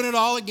 he's doing it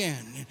all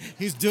again.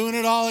 He's doing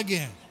it all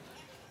again.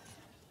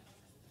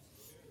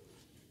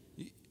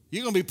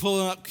 You're going to be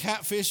pulling up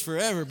catfish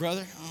forever,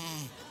 brother.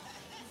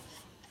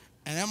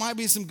 And that might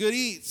be some good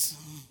eats.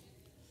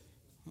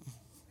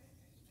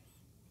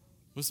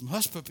 With some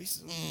hush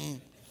puppies.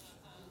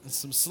 And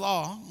some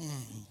slaw.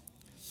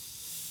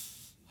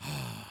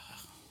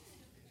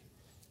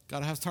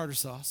 Gotta have tartar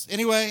sauce.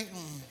 Anyway.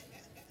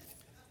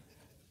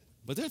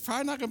 But there's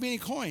probably not going to be any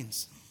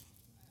coins.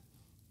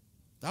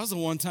 That was a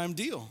one-time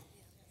deal.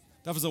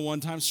 That was a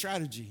one-time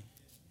strategy.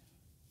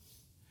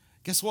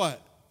 Guess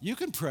what? You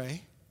can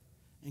pray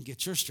and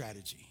get your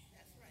strategy.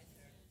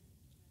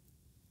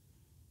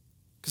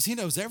 Because he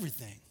knows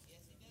everything.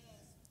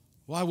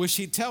 Well, I wish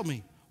he'd tell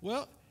me.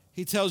 Well,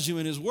 he tells you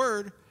in his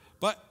word,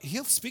 but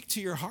he'll speak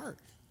to your heart.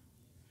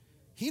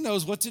 He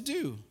knows what to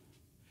do.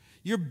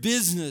 Your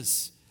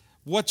business,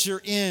 what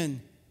you're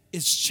in,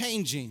 is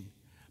changing.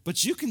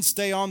 But you can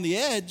stay on the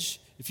edge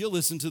if you'll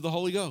listen to the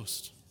Holy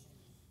Ghost.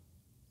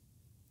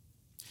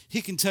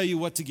 He can tell you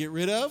what to get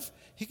rid of.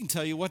 He can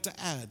tell you what to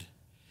add.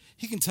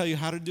 He can tell you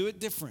how to do it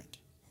different.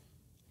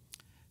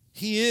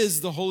 He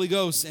is the Holy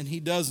Ghost, and he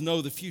does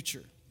know the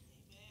future.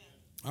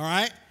 All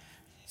right?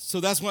 So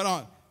that's what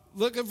on.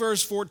 Look at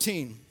verse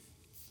 14.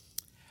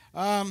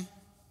 We'll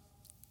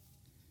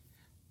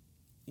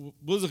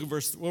look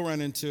at we'll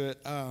run into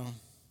it.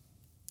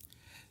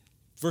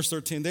 Verse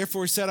 13.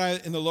 Therefore he said, I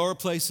in the lower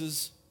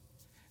places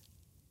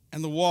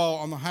and the wall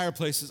on the higher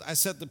places, I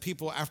set the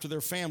people after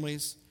their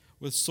families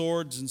with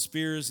swords and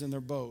spears and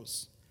their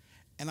bows.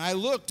 And I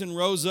looked and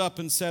rose up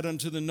and said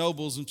unto the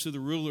nobles and to the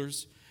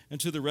rulers and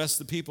to the rest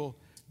of the people,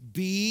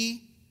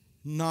 be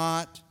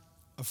not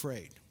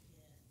afraid.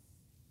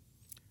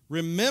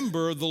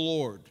 Remember the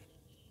Lord,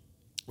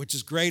 which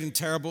is great and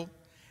terrible,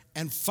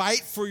 and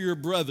fight for your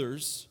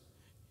brothers,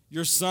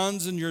 your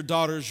sons and your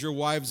daughters, your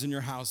wives and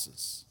your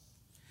houses.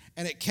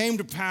 And it came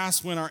to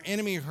pass when our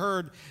enemy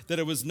heard that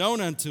it was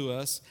known unto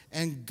us,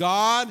 and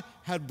God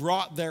had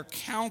brought their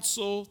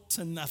counsel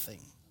to nothing.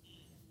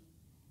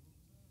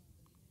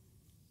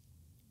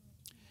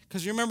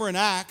 Because you remember in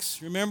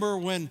Acts, remember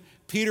when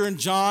Peter and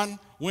John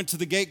went to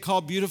the gate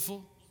called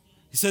Beautiful?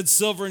 He said,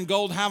 silver and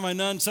gold have I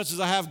none, such as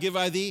I have give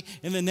I thee.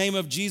 In the name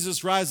of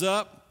Jesus, rise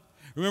up.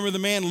 Remember the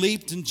man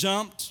leaped and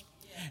jumped?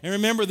 And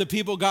remember the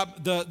people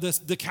got,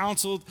 the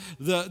council,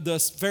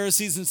 the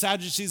Pharisees and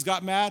Sadducees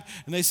got mad.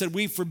 And they said,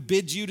 we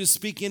forbid you to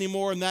speak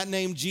anymore in that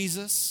name,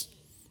 Jesus.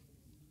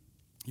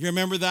 You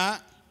remember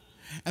that?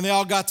 And they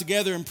all got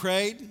together and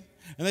prayed.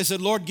 And they said,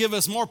 Lord, give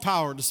us more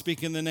power to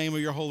speak in the name of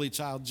your holy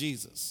child,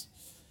 Jesus.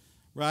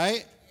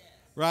 Right?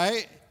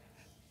 Right?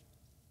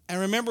 And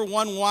remember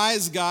one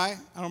wise guy,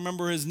 I don't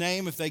remember his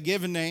name, if they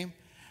give a name,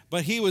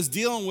 but he was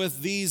dealing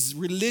with these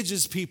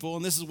religious people,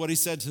 and this is what he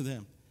said to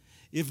them.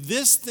 If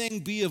this thing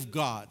be of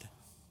God,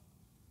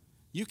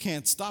 you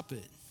can't stop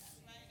it.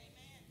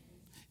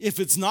 If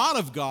it's not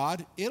of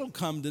God, it'll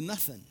come to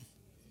nothing.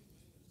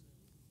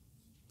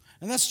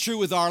 And that's true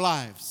with our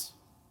lives.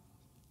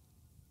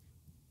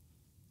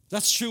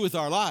 That's true with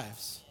our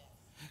lives.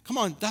 Come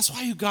on, that's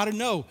why you got to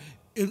know.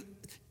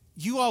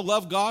 You all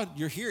love God.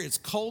 You're here. It's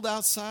cold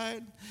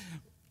outside.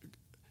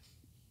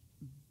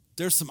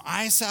 There's some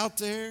ice out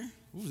there.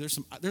 Ooh,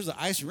 there's an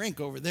ice rink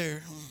over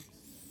there.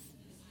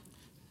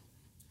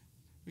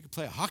 We could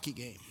play a hockey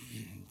game.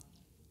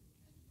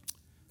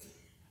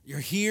 You're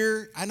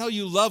here. I know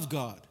you love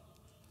God.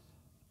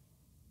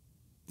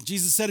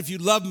 Jesus said, if you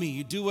love me,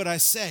 you do what I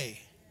say.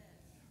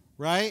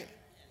 Right?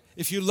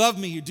 If you love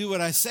me, you do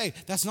what I say.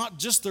 That's not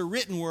just the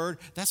written word.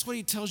 That's what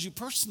he tells you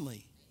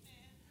personally.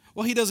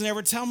 Well, he doesn't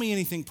ever tell me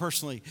anything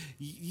personally.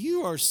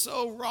 You are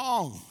so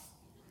wrong.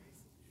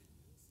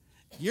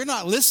 You're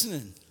not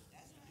listening.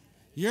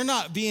 You're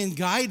not being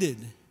guided.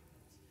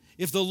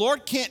 If the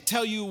Lord can't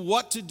tell you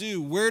what to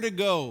do, where to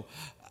go,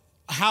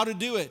 how to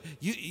do it,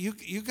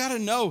 you got to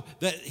know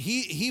that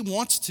he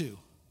wants to.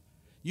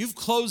 You've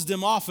closed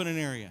him off in an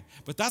area.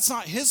 But that's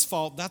not his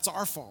fault. That's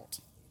our fault.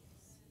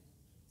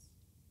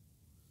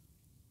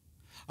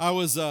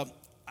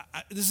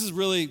 This is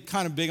really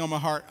kind of big on my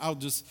heart. I'll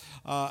just...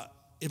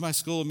 in my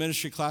school of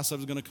ministry class, I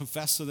was going to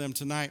confess to them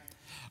tonight.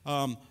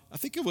 I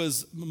think it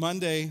was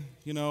Monday,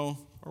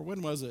 or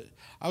when was it?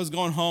 I was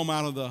going home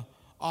out of the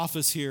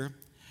office here,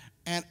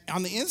 and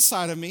on the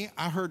inside of me,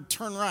 I heard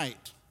turn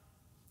right,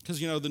 because,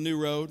 the new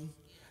road,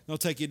 they'll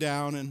take you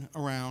down and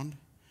around.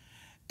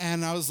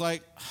 And I was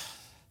like,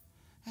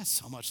 that's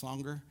so much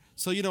longer.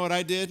 So you know what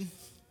I did?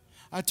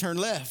 I turned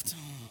left.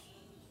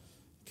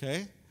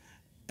 Okay?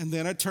 And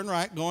then I turned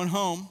right, going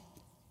home.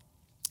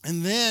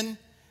 And then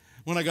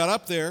when I got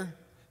up there,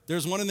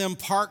 there's one of them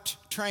parked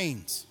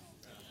trains.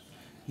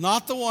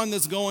 Not the one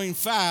that's going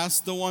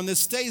fast, the one that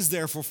stays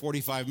there for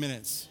 45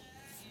 minutes.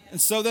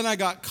 And so then I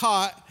got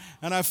caught,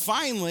 and I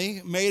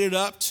finally made it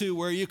up to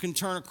where you can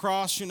turn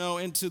across,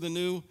 into the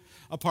new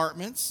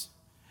apartments.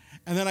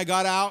 And then I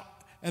got out,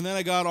 and then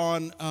I got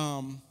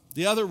on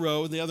the other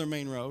road, the other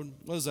main road.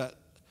 What is that?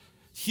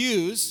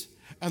 Hughes.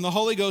 And the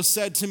Holy Ghost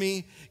said to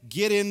me,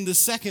 get in the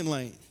second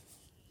lane.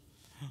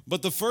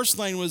 but the first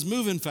lane was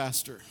moving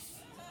faster.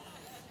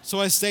 So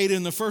I stayed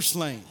in the first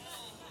lane.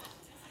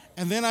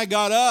 And then I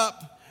got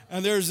up,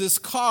 and there's this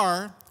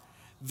car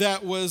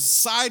that was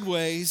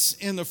sideways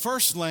in the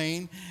first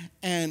lane,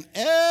 and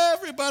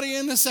everybody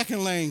in the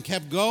second lane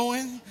kept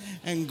going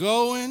and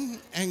going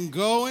and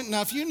going.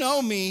 Now, if you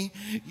know me,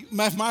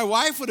 if my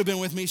wife would have been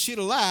with me, she'd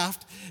have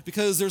laughed,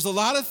 because there's a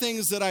lot of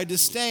things that I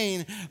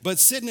disdain, but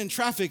sitting in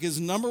traffic is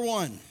number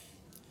one.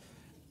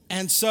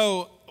 And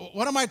so,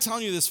 what am I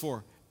telling you this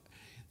for?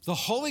 The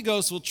Holy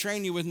Ghost will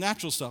train you with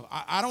natural stuff.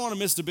 I don't want to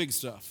miss the big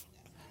stuff.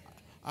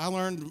 I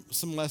learned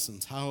some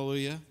lessons,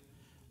 hallelujah.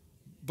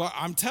 But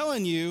I'm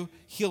telling you,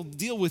 he'll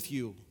deal with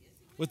you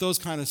with those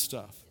kind of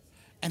stuff.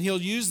 And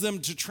he'll use them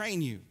to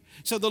train you.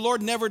 So the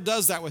Lord never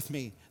does that with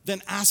me.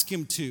 Then ask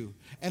him to.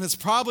 And it's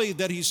probably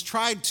that he's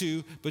tried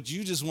to, but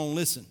you just won't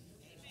listen.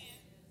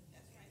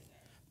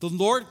 The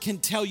Lord can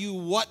tell you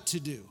what to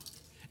do.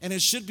 And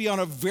it should be on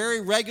a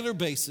very regular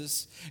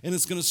basis. And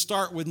it's going to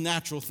start with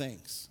natural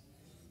things.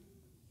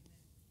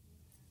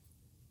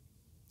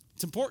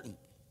 It's important.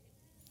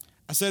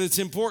 I said it's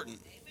important.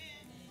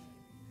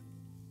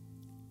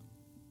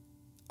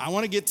 I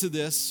want to get to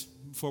this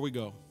before we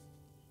go.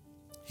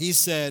 He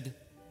said,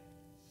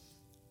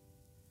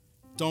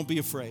 don't be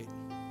afraid.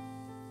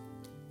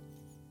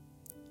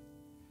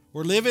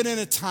 We're living in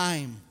a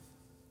time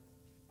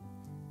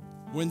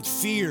when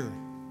fear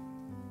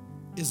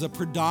is a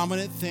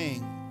predominant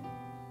thing,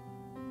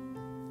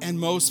 and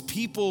most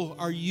people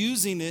are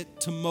using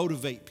it to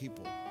motivate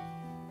people.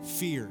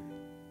 Fear.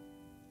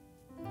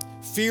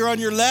 Fear on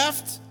your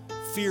left,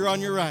 fear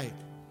on your right.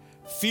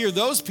 Fear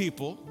those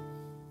people.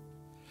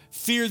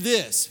 Fear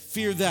this,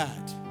 fear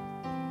that.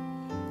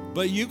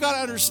 But you got to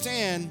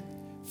understand,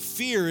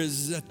 fear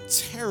is a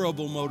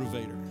terrible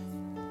motivator.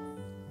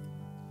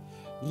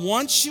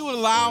 Once you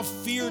allow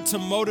fear to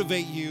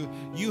motivate you,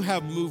 you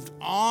have moved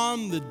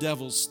on the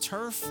devil's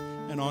turf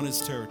and on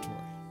his territory.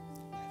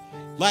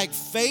 Like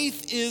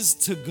faith is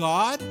to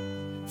God,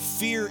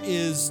 fear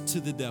is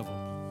to the devil.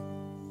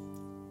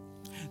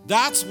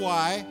 That's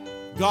why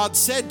God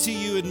said to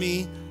you and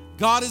me,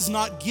 God has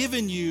not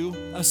given you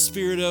a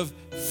spirit of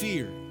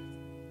fear.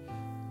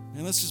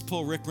 And let's just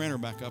pull Rick Renner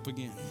back up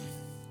again.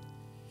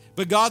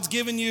 But God's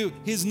given you,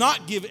 he's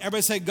not given,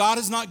 everybody say, God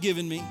has not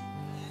given me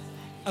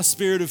a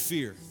spirit of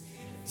fear.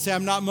 Say,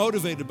 I'm not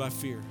motivated by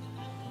fear.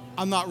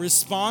 I'm not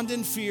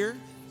responding fear.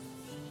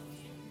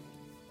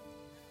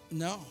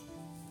 No.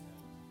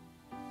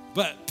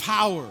 But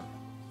power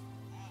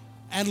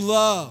and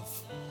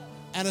love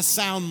and a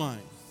sound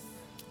mind.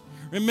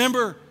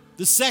 Remember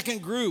the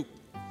second group,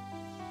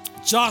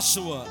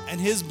 Joshua and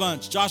his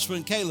bunch, Joshua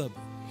and Caleb.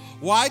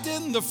 Why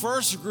didn't the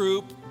first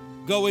group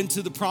go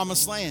into the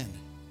promised land?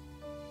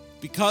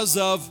 Because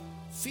of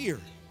fear.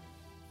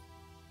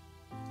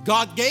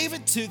 God gave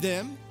it to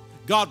them.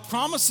 God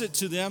promised it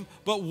to them.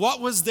 But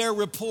what was their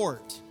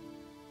report?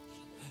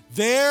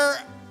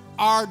 There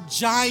are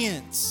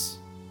giants.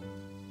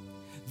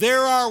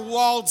 There are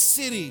walled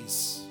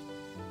cities.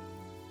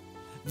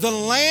 The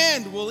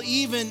land will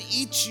even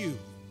eat you.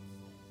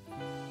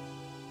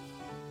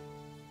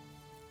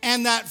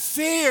 And that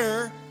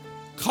fear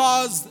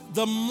caused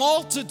the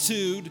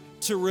multitude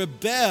to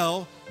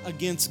rebel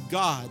against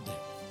God.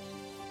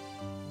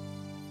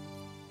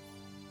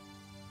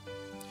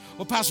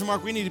 Well, Pastor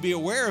Mark, we need to be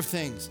aware of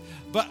things,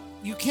 but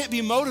you can't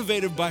be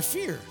motivated by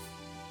fear.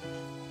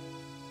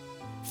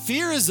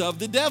 Fear is of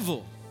the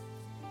devil.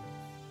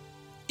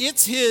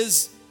 It's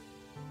his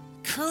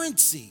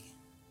currency.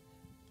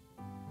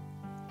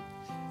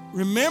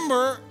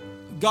 Remember,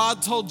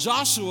 God told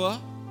Joshua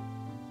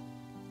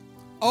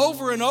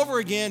over and over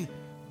again,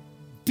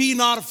 be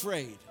not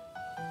afraid.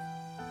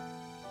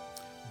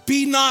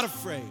 Be not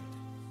afraid.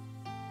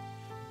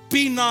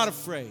 Be not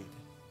afraid.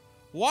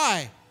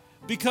 Why?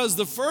 Because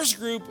the first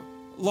group,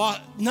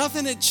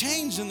 nothing had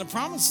changed in the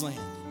promised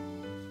land.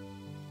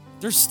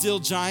 There's still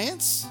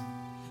giants.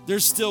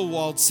 There's still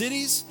walled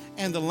cities.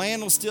 And the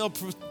land will still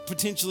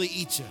potentially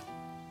eat you.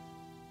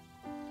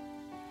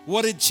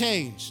 What had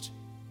changed?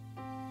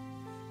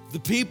 The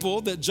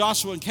people that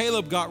Joshua and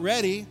Caleb got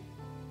ready,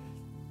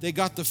 they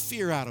got the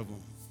fear out of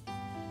them.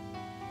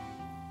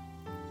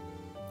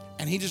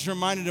 And he just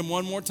reminded them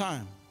one more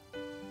time,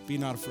 be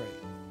not afraid.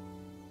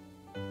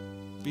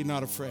 Be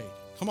not afraid.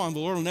 Come on, the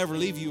Lord will never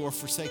leave you or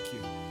forsake you.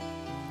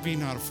 Be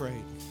not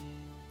afraid.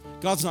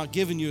 God's not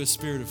giving you a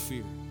spirit of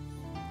fear.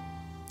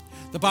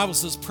 The Bible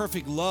says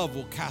perfect love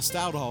will cast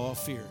out all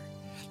fear.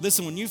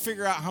 Listen, when you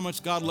figure out how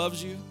much God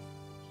loves you,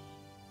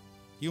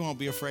 you won't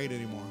be afraid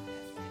anymore.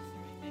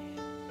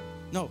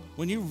 No,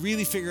 when you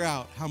really figure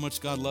out how much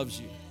God loves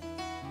you,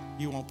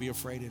 you won't be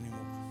afraid anymore.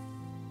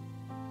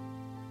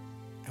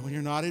 And when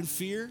you're not in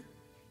fear,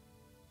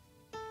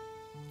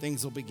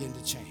 things will begin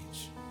to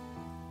change.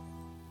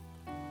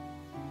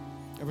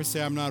 Everybody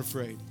say, I'm not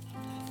afraid.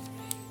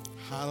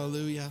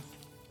 Hallelujah.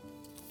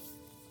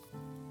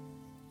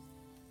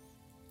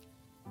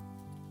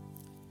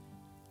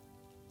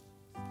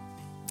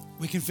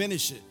 We can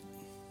finish it.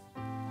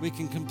 We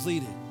can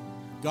complete it.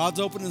 God's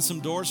opening some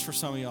doors for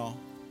some of y'all.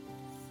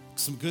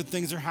 Some good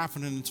things are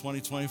happening in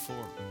 2024.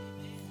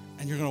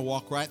 And you're going to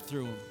walk right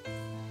through them.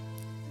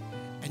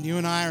 And you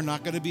and I are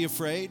not going to be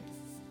afraid.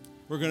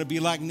 We're going to be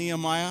like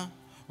Nehemiah.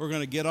 We're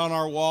going to get on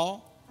our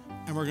wall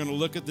and we're going to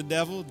look at the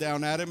devil,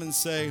 down at him, and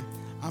say,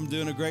 I'm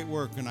doing a great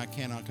work and I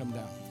cannot come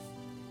down.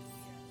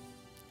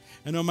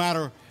 And no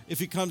matter if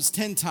he comes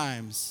 10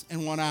 times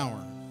in 1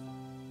 hour,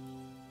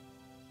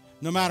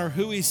 no matter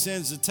who he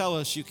sends to tell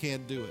us you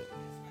can't do it,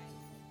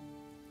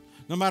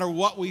 no matter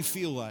what we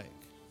feel like,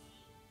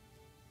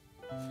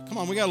 come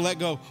on, we got to let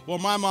go. Well,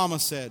 my mama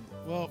said,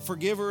 well,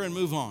 forgive her and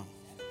move on.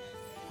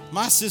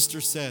 My sister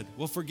said,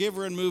 well, forgive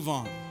her and move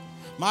on.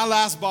 My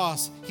last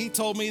boss, he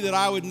told me that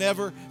I would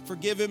never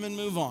forgive him and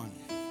move on.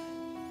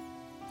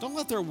 Don't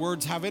let their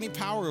words have any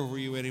power over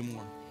you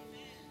anymore.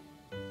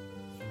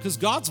 Because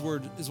God's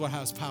word is what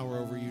has power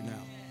over you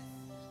now.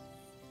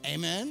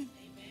 Amen?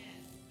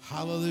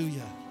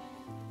 Hallelujah.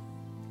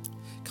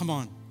 Come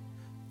on.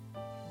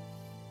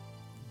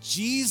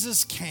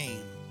 Jesus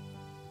came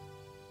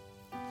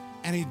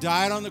and he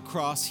died on the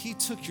cross. He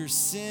took your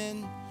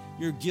sin,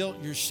 your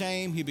guilt, your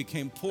shame. He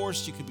became poor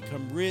so you could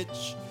become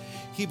rich.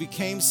 He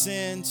became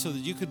sin so that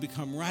you could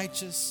become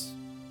righteous.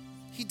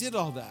 He did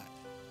all that.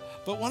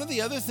 But one of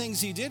the other things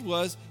he did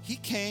was he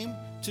came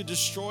to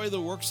destroy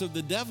the works of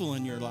the devil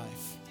in your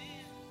life.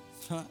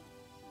 Huh?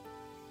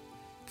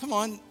 Come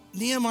on,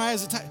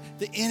 Nehemiah's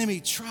the enemy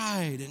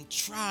tried and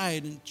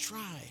tried and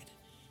tried.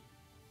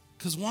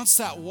 Because once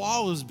that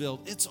wall is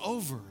built, it's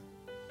over.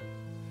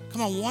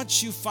 Come on,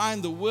 once you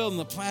find the will and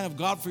the plan of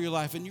God for your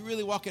life and you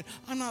really walk in,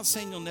 I'm not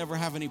saying you'll never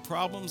have any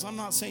problems. I'm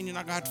not saying you're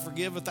not going to have to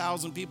forgive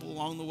 1,000 people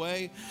along the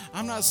way.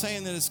 I'm not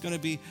saying that it's going to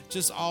be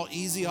just all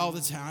easy all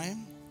the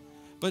time.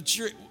 But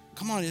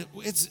come on,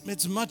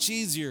 it's much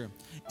easier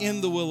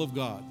in the will of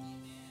God.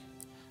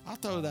 I'll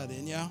throw that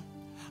in, yeah.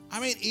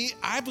 I mean,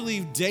 I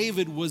believe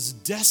David was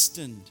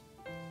destined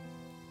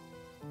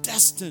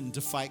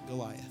to fight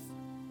Goliath.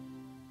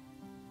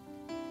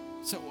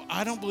 So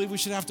I don't believe we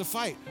should have to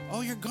fight.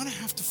 Oh, you're going to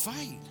have to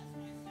fight.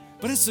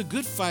 But it's a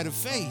good fight of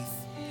faith.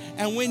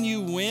 And when you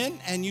win,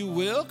 and you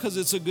will, because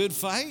it's a good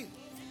fight,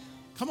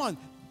 come on.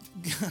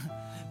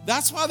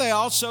 That's why they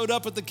all showed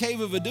up at the cave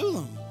of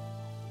Adullam.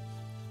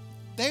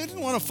 They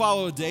didn't want to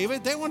follow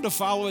David. They wanted to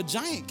follow a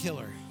giant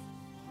killer.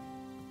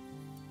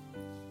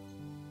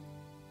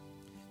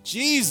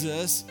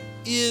 Jesus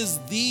is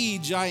the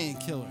giant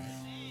killer.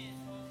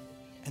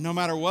 And no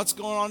matter what's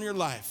going on in your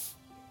life,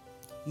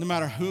 no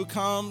matter who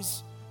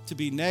comes to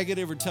be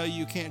negative or tell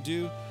you can't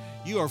do,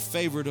 you are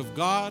favored of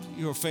God.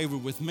 You are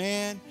favored with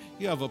man.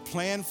 You have a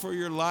plan for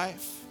your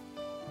life.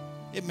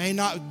 It may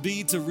not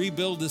be to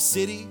rebuild a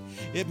city.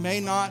 It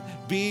may not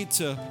be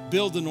to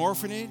build an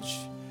orphanage.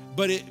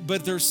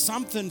 But there's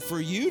something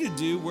for you to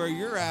do where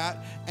you're at,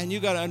 and you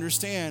got to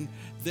understand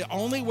the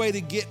only way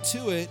to get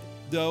to it,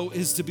 though,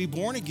 is to be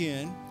born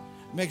again.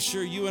 Make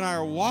sure you and I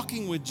are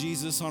walking with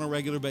Jesus on a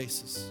regular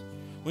basis.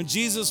 When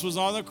Jesus was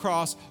on the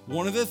cross,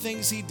 one of the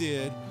things he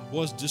did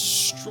was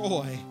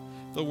destroy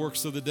the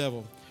works of the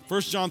devil.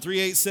 1 John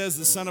 3:8 says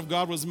the Son of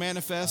God was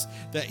manifest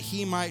that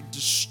he might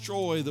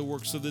destroy the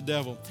works of the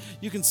devil.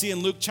 You can see in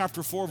Luke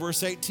chapter 4,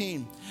 verse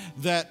 18,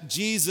 that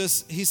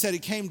Jesus, he said he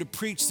came to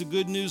preach the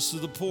good news to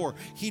the poor.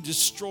 He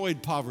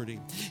destroyed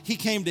poverty. He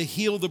came to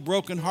heal the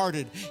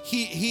brokenhearted.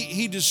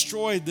 He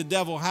destroyed the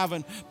devil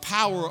having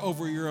power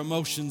over your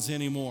emotions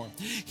anymore.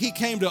 He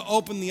came to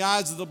open the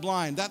eyes of the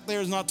blind. That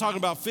there is not talking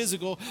about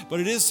physical, but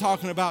it is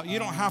talking about you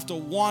don't have to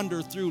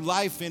wander through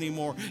life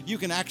anymore. You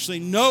can actually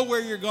know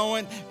where you're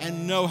going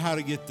and know how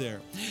to get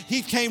there.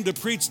 He came to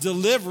preach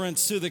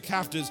deliverance to the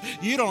captives.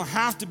 You don't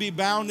have to be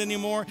bound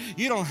anymore.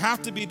 You don't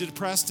have to be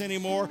depressed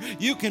anymore.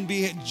 You can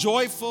be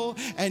joyful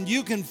and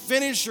you can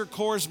finish your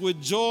course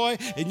with joy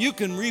and you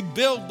can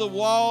rebuild the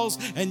walls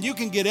and you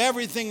can get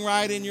everything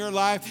right in your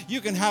life. You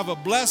can have a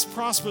blessed,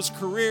 prosperous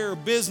career,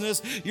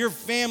 business, your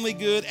family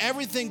good,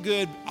 everything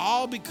good,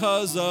 all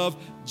because of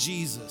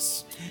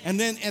Jesus. And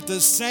then at the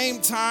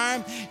same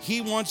time, he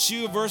wants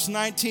you, verse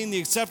 19, the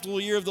acceptable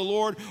year of the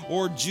Lord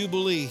or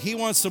Jubilee. He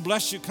wants to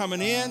bless you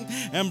coming in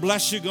and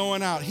bless you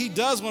going out. He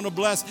does want to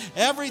bless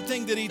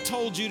everything that he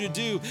told you to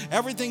do,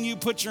 everything you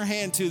put your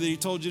hand to that he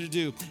told you to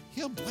do.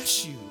 He'll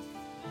bless you.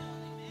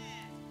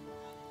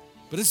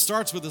 But it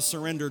starts with a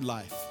surrendered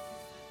life.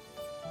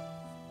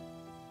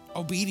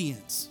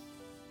 Obedience.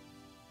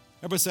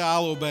 Everybody say,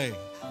 I'll obey.